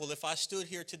trouble if I stood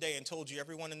here today and told you,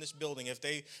 everyone in this building, if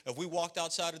we walked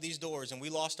outside of these doors and we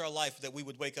lost our life, that we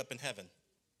would wake up in heaven.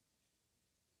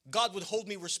 God would hold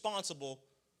me responsible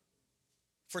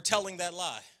for telling that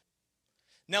lie.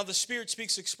 Now the Spirit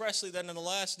speaks expressly that in the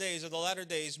last days, or the latter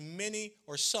days,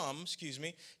 some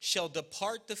shall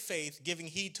depart the faith, giving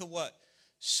heed to what?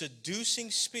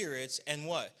 Seducing spirits and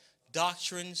what?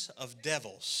 Doctrines of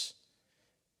devils.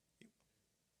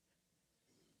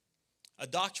 A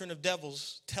doctrine of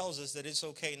devils tells us that it's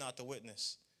okay not to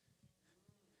witness.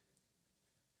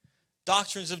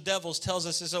 Doctrines of devils tells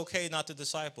us it's okay not to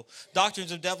disciple.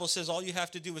 Doctrines of devils says all you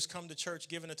have to do is come to church,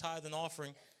 give a tithe and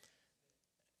offering,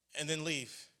 and then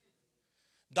leave.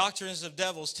 Doctrines of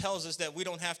devils tells us that we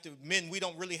don't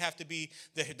really have to be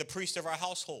the priest of our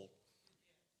household.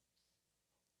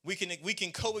 We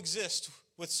can coexist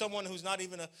with someone who's not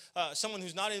even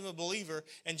a believer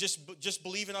and just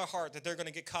believe in our heart that they're going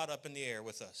to get caught up in the air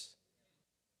with us.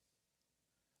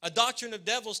 A doctrine of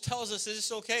devils tells us that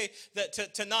it's okay that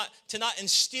to not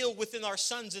instill within our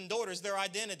sons and daughters their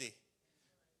identity.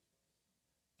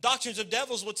 Doctrines of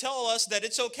devils will tell us that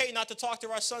it's okay not to talk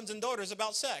to our sons and daughters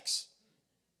about sex.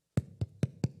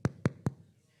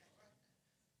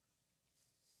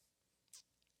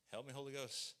 Help me, Holy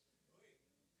Ghost.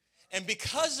 And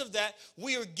because of that,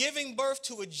 we are giving birth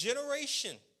to a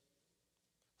generation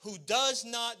who does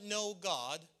not know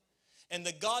God, and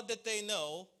the God that they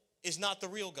know is not the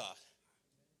real God.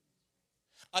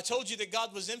 I told you that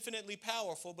God was infinitely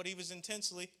powerful, but he was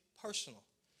intensely personal.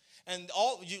 And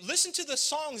you listen to the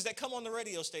songs that come on the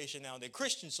radio station now, they're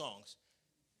Christian songs.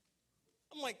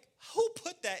 I'm like, who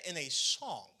put that in a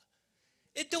song?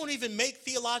 It don't even make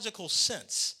theological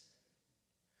sense.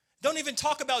 Don't even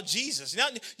talk about Jesus. Now,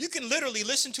 you can literally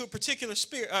listen to a particular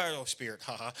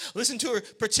listen to a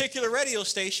particular radio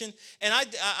station, and I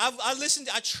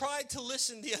tried to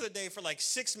listen the other day for like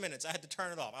 6 minutes. I had to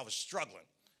turn it off. I was struggling.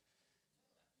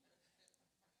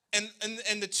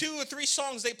 And the 2 or 3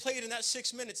 songs they played in that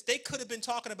 6 minutes, they could have been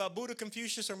talking about Buddha,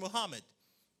 Confucius, or Muhammad.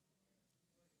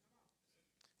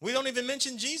 We don't even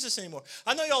mention Jesus anymore.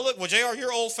 I know y'all look, well, JR,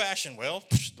 you're old-fashioned. Well,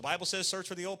 the Bible says search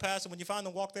for the old past, and when you find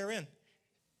them, walk therein.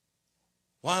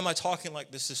 Why am I talking like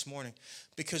this morning?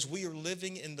 Because we are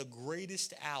living in the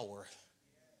greatest hour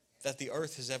that the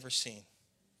earth has ever seen.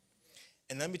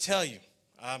 And let me tell you,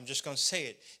 I'm just going to say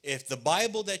it. If the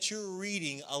Bible that you're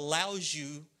reading allows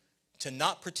you to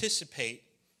not participate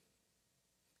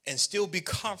and still be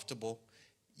comfortable,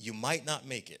 you might not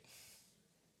make it.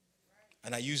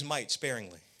 And I use might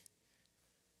sparingly.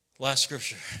 Last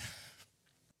scripture.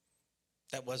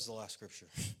 That was the last scripture.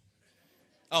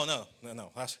 Oh, no.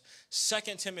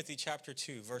 2 Timothy chapter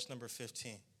 2, verse number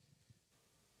 15.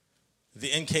 The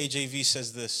NKJV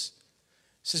says this.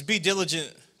 It says, be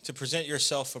diligent to present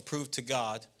yourself approved to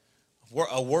God.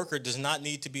 A worker does not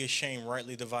need to be ashamed,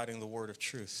 rightly dividing the word of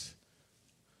truth.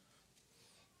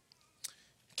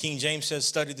 King James says,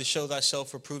 study to show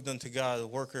thyself approved unto God. A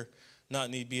worker not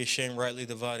need be ashamed, rightly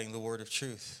dividing the word of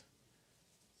truth.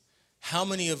 How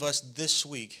many of us this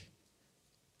week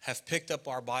have picked up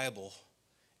our Bible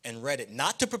and read it,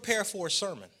 not to prepare for a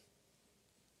sermon,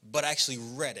 but actually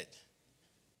read it?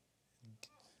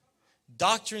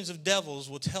 Doctrines of devils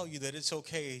will tell you that it's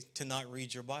okay to not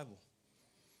read your Bible.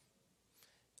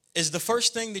 Is the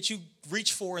first thing that you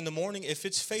reach for in the morning, if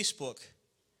it's Facebook,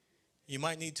 you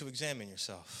might need to examine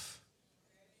yourself.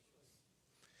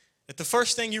 If the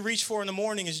first thing you reach for in the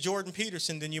morning is Jordan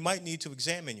Peterson, then you might need to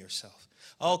examine yourself.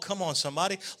 Oh, come on,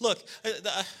 somebody. Look,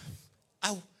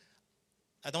 I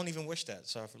don't even wish that,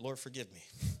 so Lord, forgive me.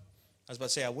 I was about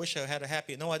to say, I wish I had a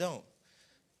happy, no, I don't.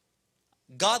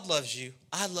 God loves you,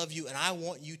 I love you, and I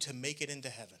want you to make it into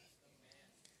heaven.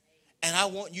 And I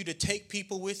want you to take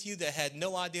people with you that had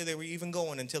no idea they were even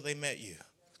going until they met you.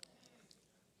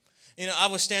 You know, I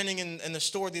was standing in the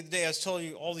store the other day. I was telling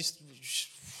you all these,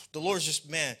 the Lord's just,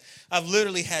 man, I've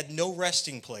literally had no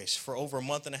resting place for over a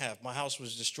month and a half. My house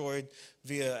was destroyed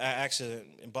via accident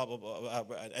and blah, blah, blah,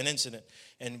 an incident.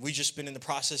 And we just been in the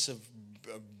process of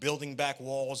building back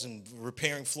walls and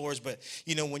repairing floors. But,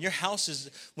 you know, when your house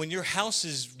is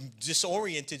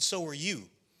disoriented, so are you.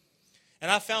 And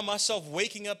I found myself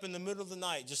waking up in the middle of the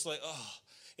night, just like, oh,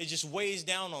 it just weighs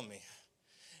down on me.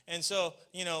 And so,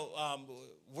 you know,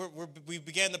 we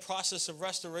began the process of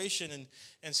restoration.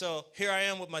 And so here I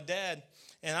am with my dad,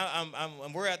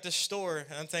 and we're at this store,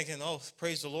 and I'm thinking, oh,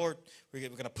 praise the Lord, we're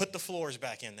going to put the floors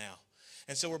back in now.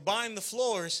 And so we're buying the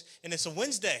floors, and it's a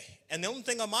Wednesday. And the only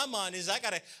thing on my mind is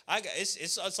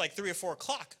it's like 3 or 4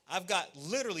 o'clock. I've got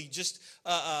literally just,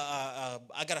 I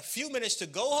got a few minutes to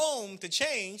go home to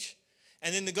change,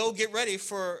 and then to go get ready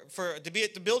to be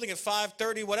at the building at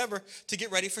 5:30, whatever, to get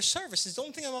ready for service. It's the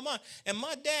only thing on my mind. And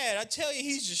my dad, I tell you,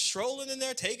 he's just strolling in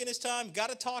there, taking his time,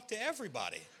 got to talk to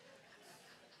everybody.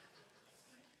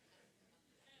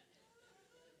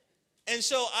 And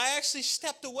so I actually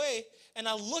stepped away, and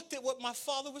I looked at what my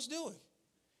father was doing.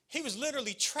 He was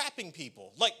literally trapping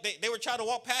people. Like they were trying to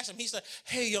walk past him. He's like,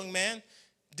 hey, young man,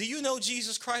 do you know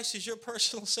Jesus Christ is your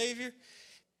personal Savior?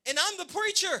 And I'm the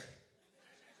preacher.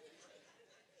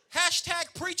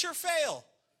 Hashtag preacher fail.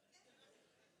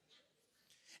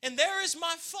 And there is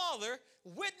my father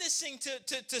witnessing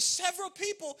to several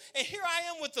people, and here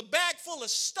I am with a bag full of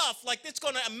stuff like it's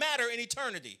going to matter in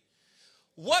eternity.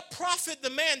 What profit the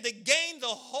man that gained the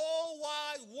whole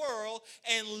wide world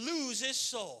and lose his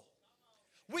soul?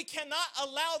 We cannot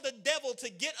allow the devil to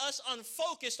get us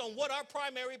unfocused on what our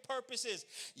primary purpose is.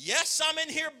 Yes, I'm in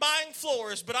here buying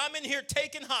floors, but I'm in here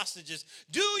taking hostages.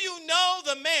 Do you know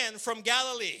the man from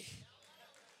Galilee?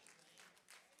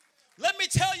 Let me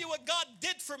tell you what God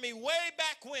did for me way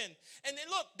back when. And then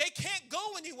look, they can't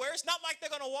go anywhere. It's not like they're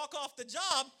going to walk off the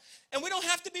job. And we don't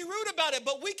have to be rude about it,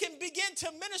 but we can begin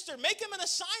to minister. Make them an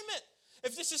assignment.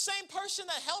 If it's the same person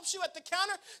that helps you at the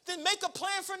counter, then make a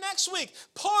plan for next week.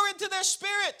 Pour into their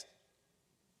spirit.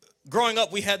 Growing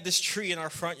up, we had this tree in our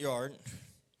front yard.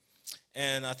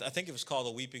 And I think it was called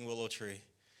a weeping willow tree.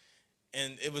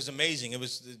 And it was amazing. It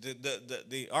was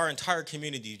our entire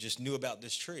community just knew about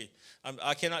this tree.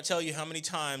 I cannot tell you how many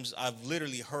times I've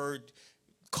literally heard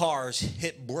cars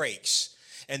hit brakes.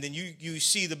 And then you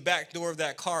see the back door of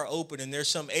that car open, and there's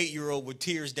some 8-year-old with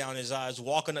tears down his eyes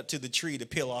walking up to the tree to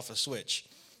peel off a switch.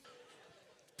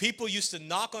 People used to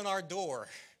knock on our door.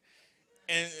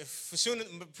 And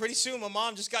pretty soon my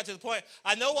mom just got to the point,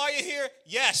 I know why you're here.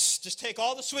 Yes, just take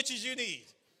all the switches you need.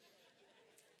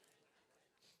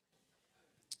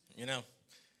 You know,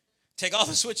 take all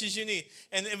the switches you need.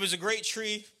 And it was a great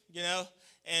tree, you know.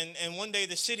 And one day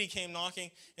the city came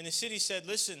knocking, and the city said,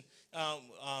 listen,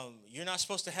 you're not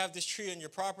supposed to have this tree on your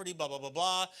property, blah, blah, blah,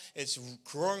 blah. It's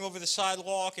growing over the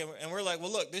sidewalk. And we're like,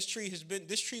 well, look, this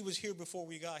tree was here before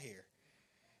we got here.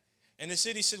 And the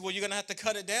city said, well, you're going to have to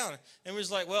cut it down. And we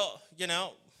was like, well, you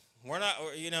know,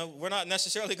 we're not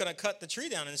necessarily going to cut the tree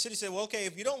down. And the city said, well, okay,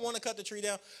 if you don't want to cut the tree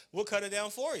down, we'll cut it down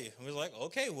for you. And we was like,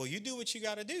 okay, well, you do what you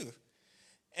got to do.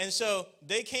 And so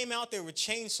they came out there with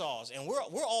chainsaws, and we're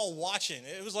all watching.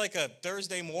 It was like a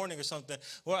Thursday morning or something.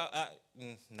 Well,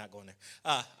 not going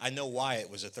there. I know why it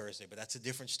was a Thursday, but that's a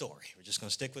different story. We're just going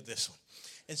to stick with this one.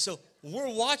 And so we're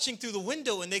watching through the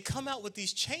window, and they come out with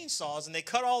these chainsaws, and they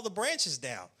cut all the branches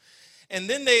down. And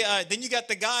then then you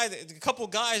got a couple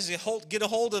guys that get a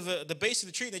hold of the base of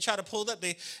the tree. They try to pull it up,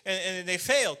 and they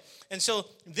failed. And so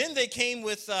then they came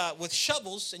with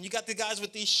shovels, and you got the guys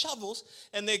with these shovels,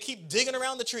 and they keep digging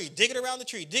around the tree, digging around the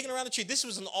tree, digging around the tree. This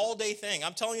was an all-day thing.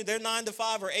 I'm telling you, their 9 to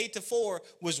 5 or 8 to 4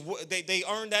 they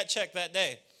earned that check that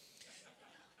day.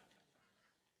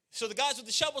 So the guys with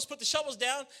the shovels put the shovels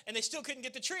down, and they still couldn't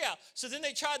get the tree out. So then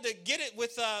they tried to get it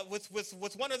with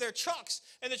one of their trucks,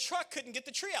 and the truck couldn't get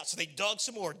the tree out. So they dug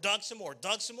some more. And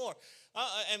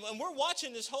we're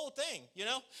watching this whole thing, you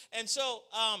know. And so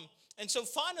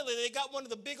finally they got one of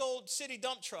the big old city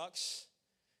dump trucks.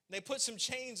 They put some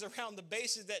chains around the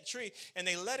base of that tree, and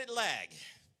they let it lag.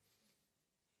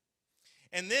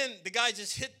 And then the guy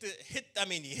just hit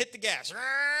the gas.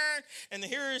 And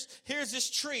here's this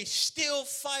tree still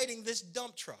fighting this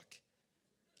dump truck.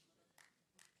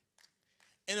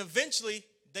 And eventually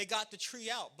they got the tree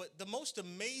out. But the most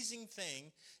amazing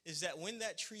thing is that when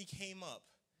that tree came up,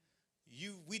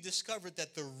 we discovered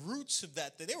that the roots of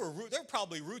that, they were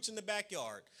probably roots in the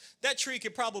backyard. That tree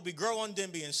could probably grow on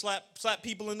Denby and slap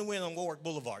people in the wind on Warwick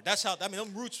Boulevard. That's how, them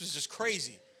roots was just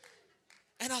crazy.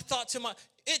 And I thought to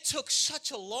it took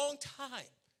such a long time.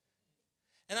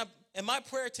 And my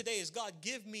prayer today is, God,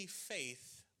 give me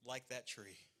faith like that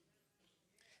tree.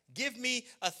 Give me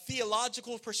a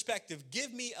theological perspective.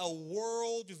 Give me a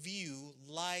worldview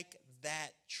like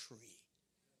that tree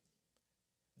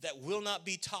that will not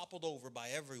be toppled over by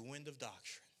every wind of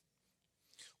doctrine.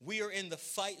 We are in the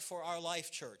fight for our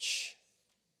life, church.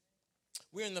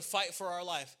 We're in the fight for our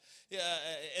life.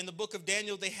 In the book of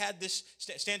Daniel, they had this,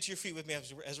 stand to your feet with me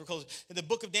as we're closing. In the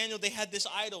book of Daniel, they had this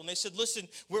idol, and they said, listen,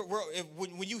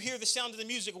 when you hear the sound of the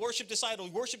music, worship this idol,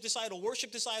 worship this idol,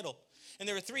 worship this idol. And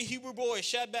there were 3 Hebrew boys,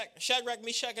 Shadrach,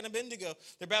 Meshach, and Abednego,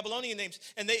 their Babylonian names,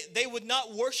 and they would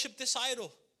not worship this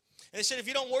idol. And they said, if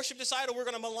you don't worship this idol, we're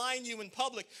going to malign you in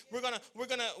public. We're going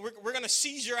to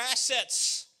seize your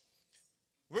assets.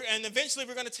 And eventually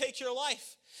we're going to take your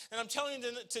life. And I'm telling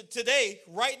you today,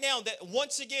 right now, that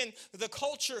once again, the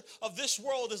culture of this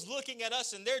world is looking at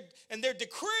us, and they're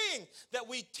decreeing that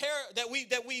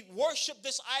we worship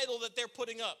this idol that they're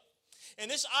putting up. And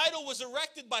this idol was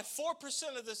erected by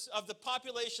 4% of the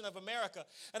population of America.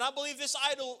 And I believe this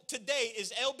idol today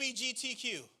is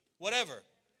LBGTQ, whatever.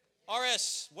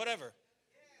 RS, whatever.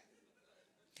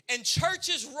 And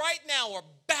churches right now are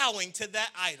bowing to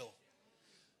that idol.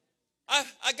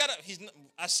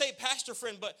 I say pastor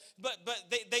friend, but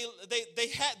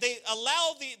they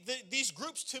allow these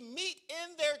groups to meet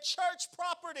in their church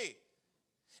property.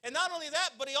 And not only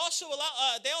that, but they also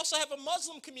have a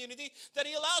Muslim community that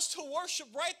he allows to worship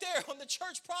right there on the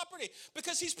church property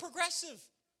because he's progressive.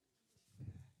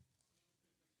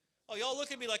 Oh, y'all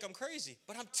look at me like I'm crazy,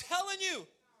 but I'm telling you,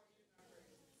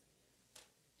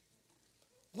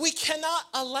 we cannot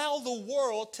allow the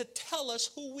world to tell us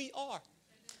who we are.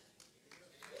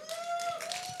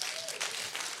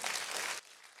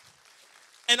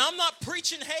 And I'm not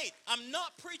preaching hate. I'm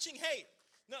not preaching hate.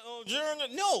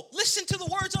 No, listen to the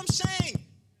words I'm saying.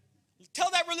 Tell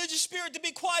that religious spirit to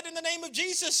be quiet in the name of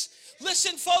Jesus.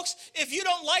 Listen, folks, if you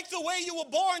don't like the way you were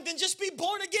born, then just be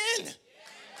born again.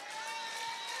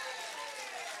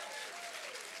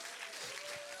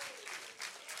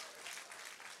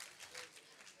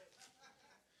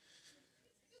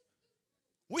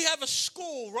 We have a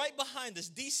school right behind us,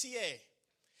 DCA.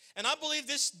 And I believe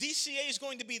this DCA is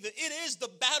going to be it is the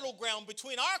battleground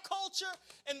between our culture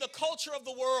and the culture of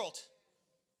the world.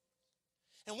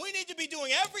 And we need to be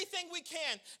doing everything we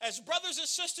can as brothers and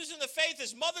sisters in the faith,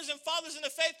 as mothers and fathers in the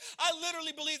faith. I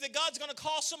literally believe that God's going to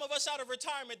call some of us out of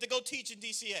retirement to go teach in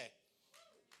DCA.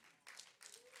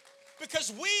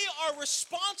 Because we are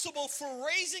responsible for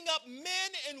raising up men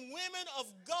and women of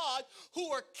God who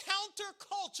are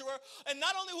countercultural, and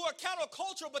not only who are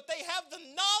countercultural, but they have the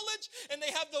knowledge and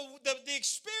they have the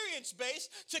experience base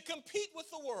to compete with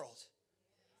the world.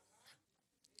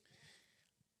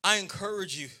 I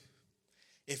encourage you,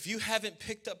 if you haven't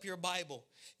picked up your Bible,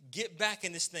 get back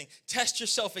in this thing. Test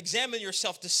yourself. Examine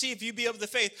yourself to see if you be of the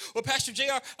faith. Well, Pastor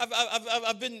JR,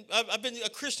 I've been a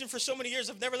Christian for so many years.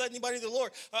 I've never led anybody to the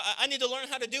Lord. I need to learn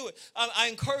how to do it. I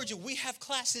encourage you. We have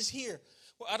classes here.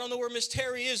 I don't know where Miss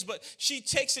Terry is, but she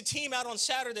takes a team out on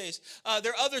Saturdays.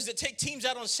 There are others that take teams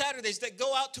out on Saturdays that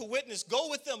go out to witness. Go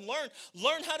with them.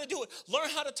 Learn how to do it. Learn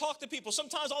how to talk to people.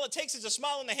 Sometimes all it takes is a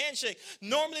smile and a handshake.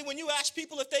 Normally, when you ask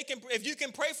people if you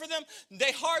can pray for them,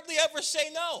 they hardly ever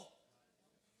say no.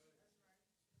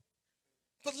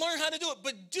 But learn how to do it.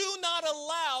 But do not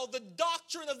allow the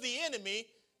doctrine of the enemy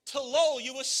to lull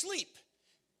you asleep.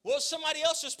 Well, it's somebody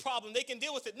else's problem. They can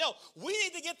deal with it. No, we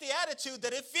need to get the attitude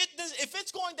that if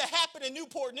it's going to happen in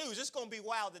Newport News, it's going to be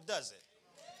wild that does it.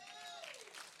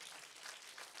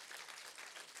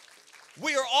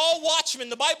 We are all watchmen.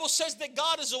 The Bible says that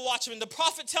God is a watchman. The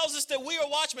prophet tells us that we are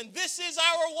watchmen. This is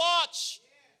our watch.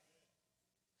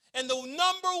 And the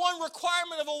number one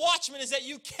requirement of a watchman is that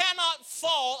you cannot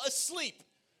fall asleep.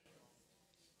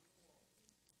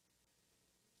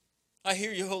 I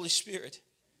hear you, Holy Spirit.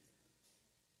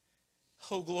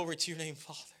 Oh, glory to your name,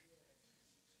 Father.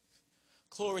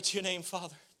 Glory to your name,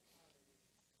 Father.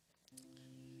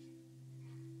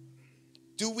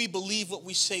 Do we believe what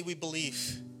we say we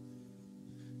believe?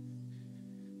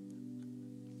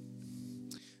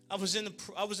 I was in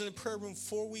the prayer room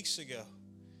 4 weeks ago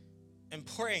and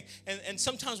praying. And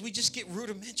sometimes we just get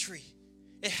rudimentary.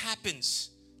 It happens.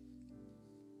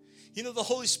 You know, the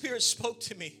Holy Spirit spoke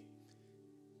to me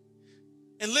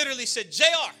and literally said,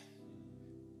 JR,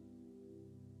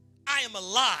 I am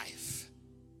alive.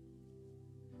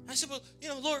 I said, well, you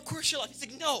know, Lord, of course you're alive. He's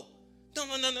like, no.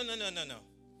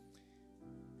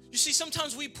 You see,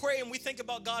 sometimes we pray and we think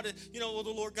about God, and, you know, well, the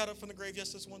Lord got up from the grave.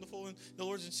 Yes, that's wonderful. And the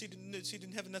Lord's seated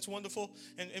in heaven. That's wonderful.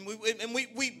 And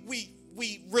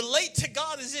we relate to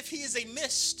God as if he is a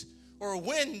mist or a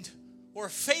wind or a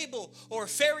fable or a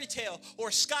fairy tale or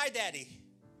a sky daddy.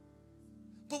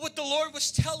 But what the Lord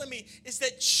was telling me is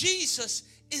that Jesus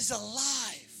is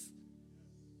alive.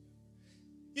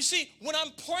 You see, when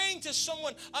I'm praying to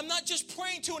someone, I'm not just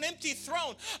praying to an empty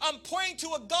throne. I'm praying to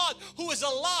a God who is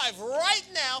alive right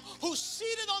now, who's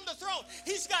seated on the throne.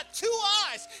 He's got two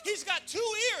eyes. He's got two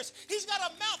ears. He's got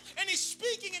a mouth, and he's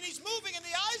speaking, and he's moving, and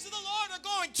the eyes of the Lord are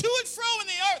going to and fro in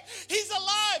the earth. He's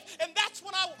alive, and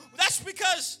that's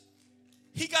because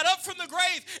he got up from the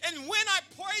grave, and when I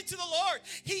pray to the Lord,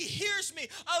 he hears me.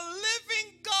 A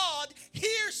living God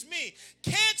hears me.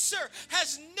 Cancer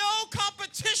has no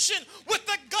competition with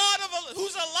the God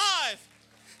who's alive.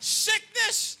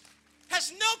 Sickness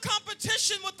has no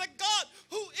competition with the God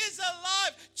who is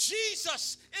alive.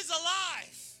 Jesus is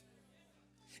alive.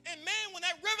 And man, when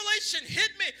that revelation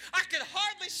hit me, I could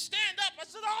hardly stand up. I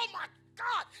said, oh my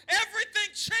God,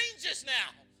 everything changes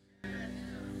now.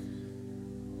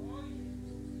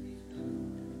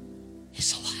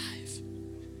 He's alive.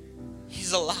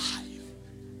 He's alive.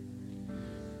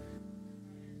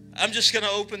 I'm just going to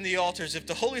open the altars. If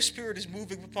the Holy Spirit is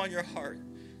moving upon your heart,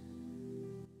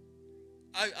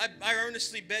 I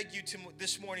earnestly beg you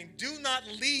this morning, do not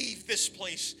leave this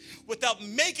place without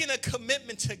making a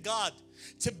commitment to God,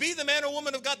 to be the man or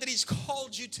woman of God that he's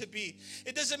called you to be.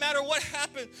 It doesn't matter what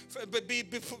happened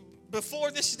before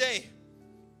this day.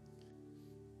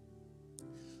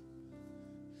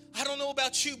 I don't know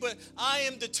about you, but I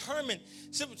am determined.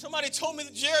 Somebody told me,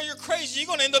 Jerry, you're crazy. You're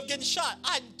going to end up getting shot.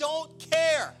 I don't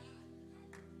care.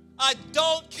 I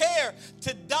don't care.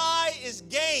 To die is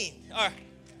gain. All right.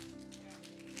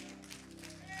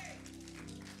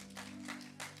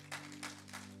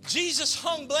 Jesus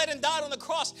hung, bled, and died on the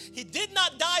cross. He did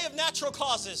not die of natural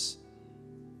causes.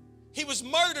 He was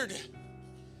murdered.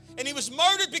 And he was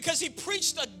murdered because he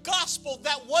preached a gospel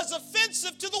that was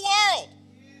offensive to the world.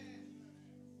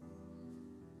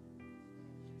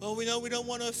 Well, we know we don't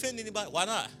want to offend anybody. Why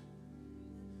not?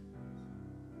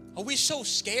 Are we so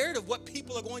scared of what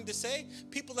people are going to say?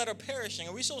 People that are perishing.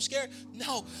 Are we so scared?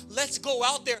 No. Let's go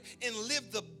out there and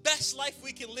live the best life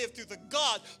we can live through the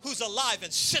God who's alive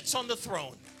and sits on the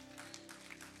throne.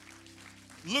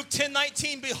 Luke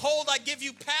 10:19, behold, I give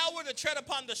you power to tread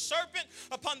upon the serpent,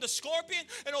 upon the scorpion,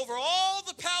 and over all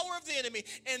the power of the enemy,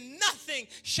 and nothing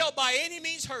shall by any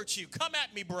means hurt you. Come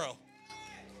at me, bro.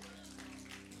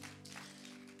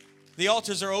 The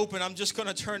altars are open. I'm just going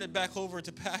to turn it back over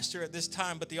to Pastor at this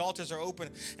time, but the altars are open.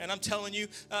 And I'm telling you,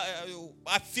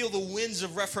 I feel the winds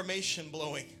of reformation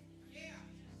blowing.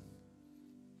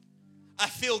 I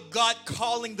feel God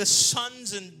calling the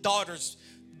sons and daughters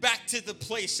back to the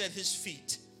place at his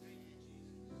feet.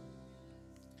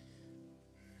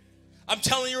 I'm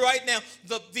telling you right now,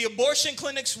 the abortion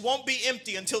clinics won't be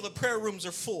empty until the prayer rooms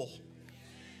are full.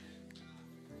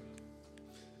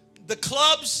 The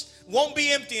clubs won't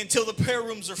be empty until the prayer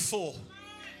rooms are full.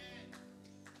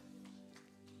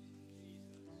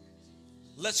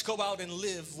 Let's go out and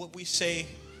live what we say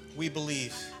we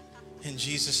believe. In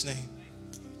Jesus' name.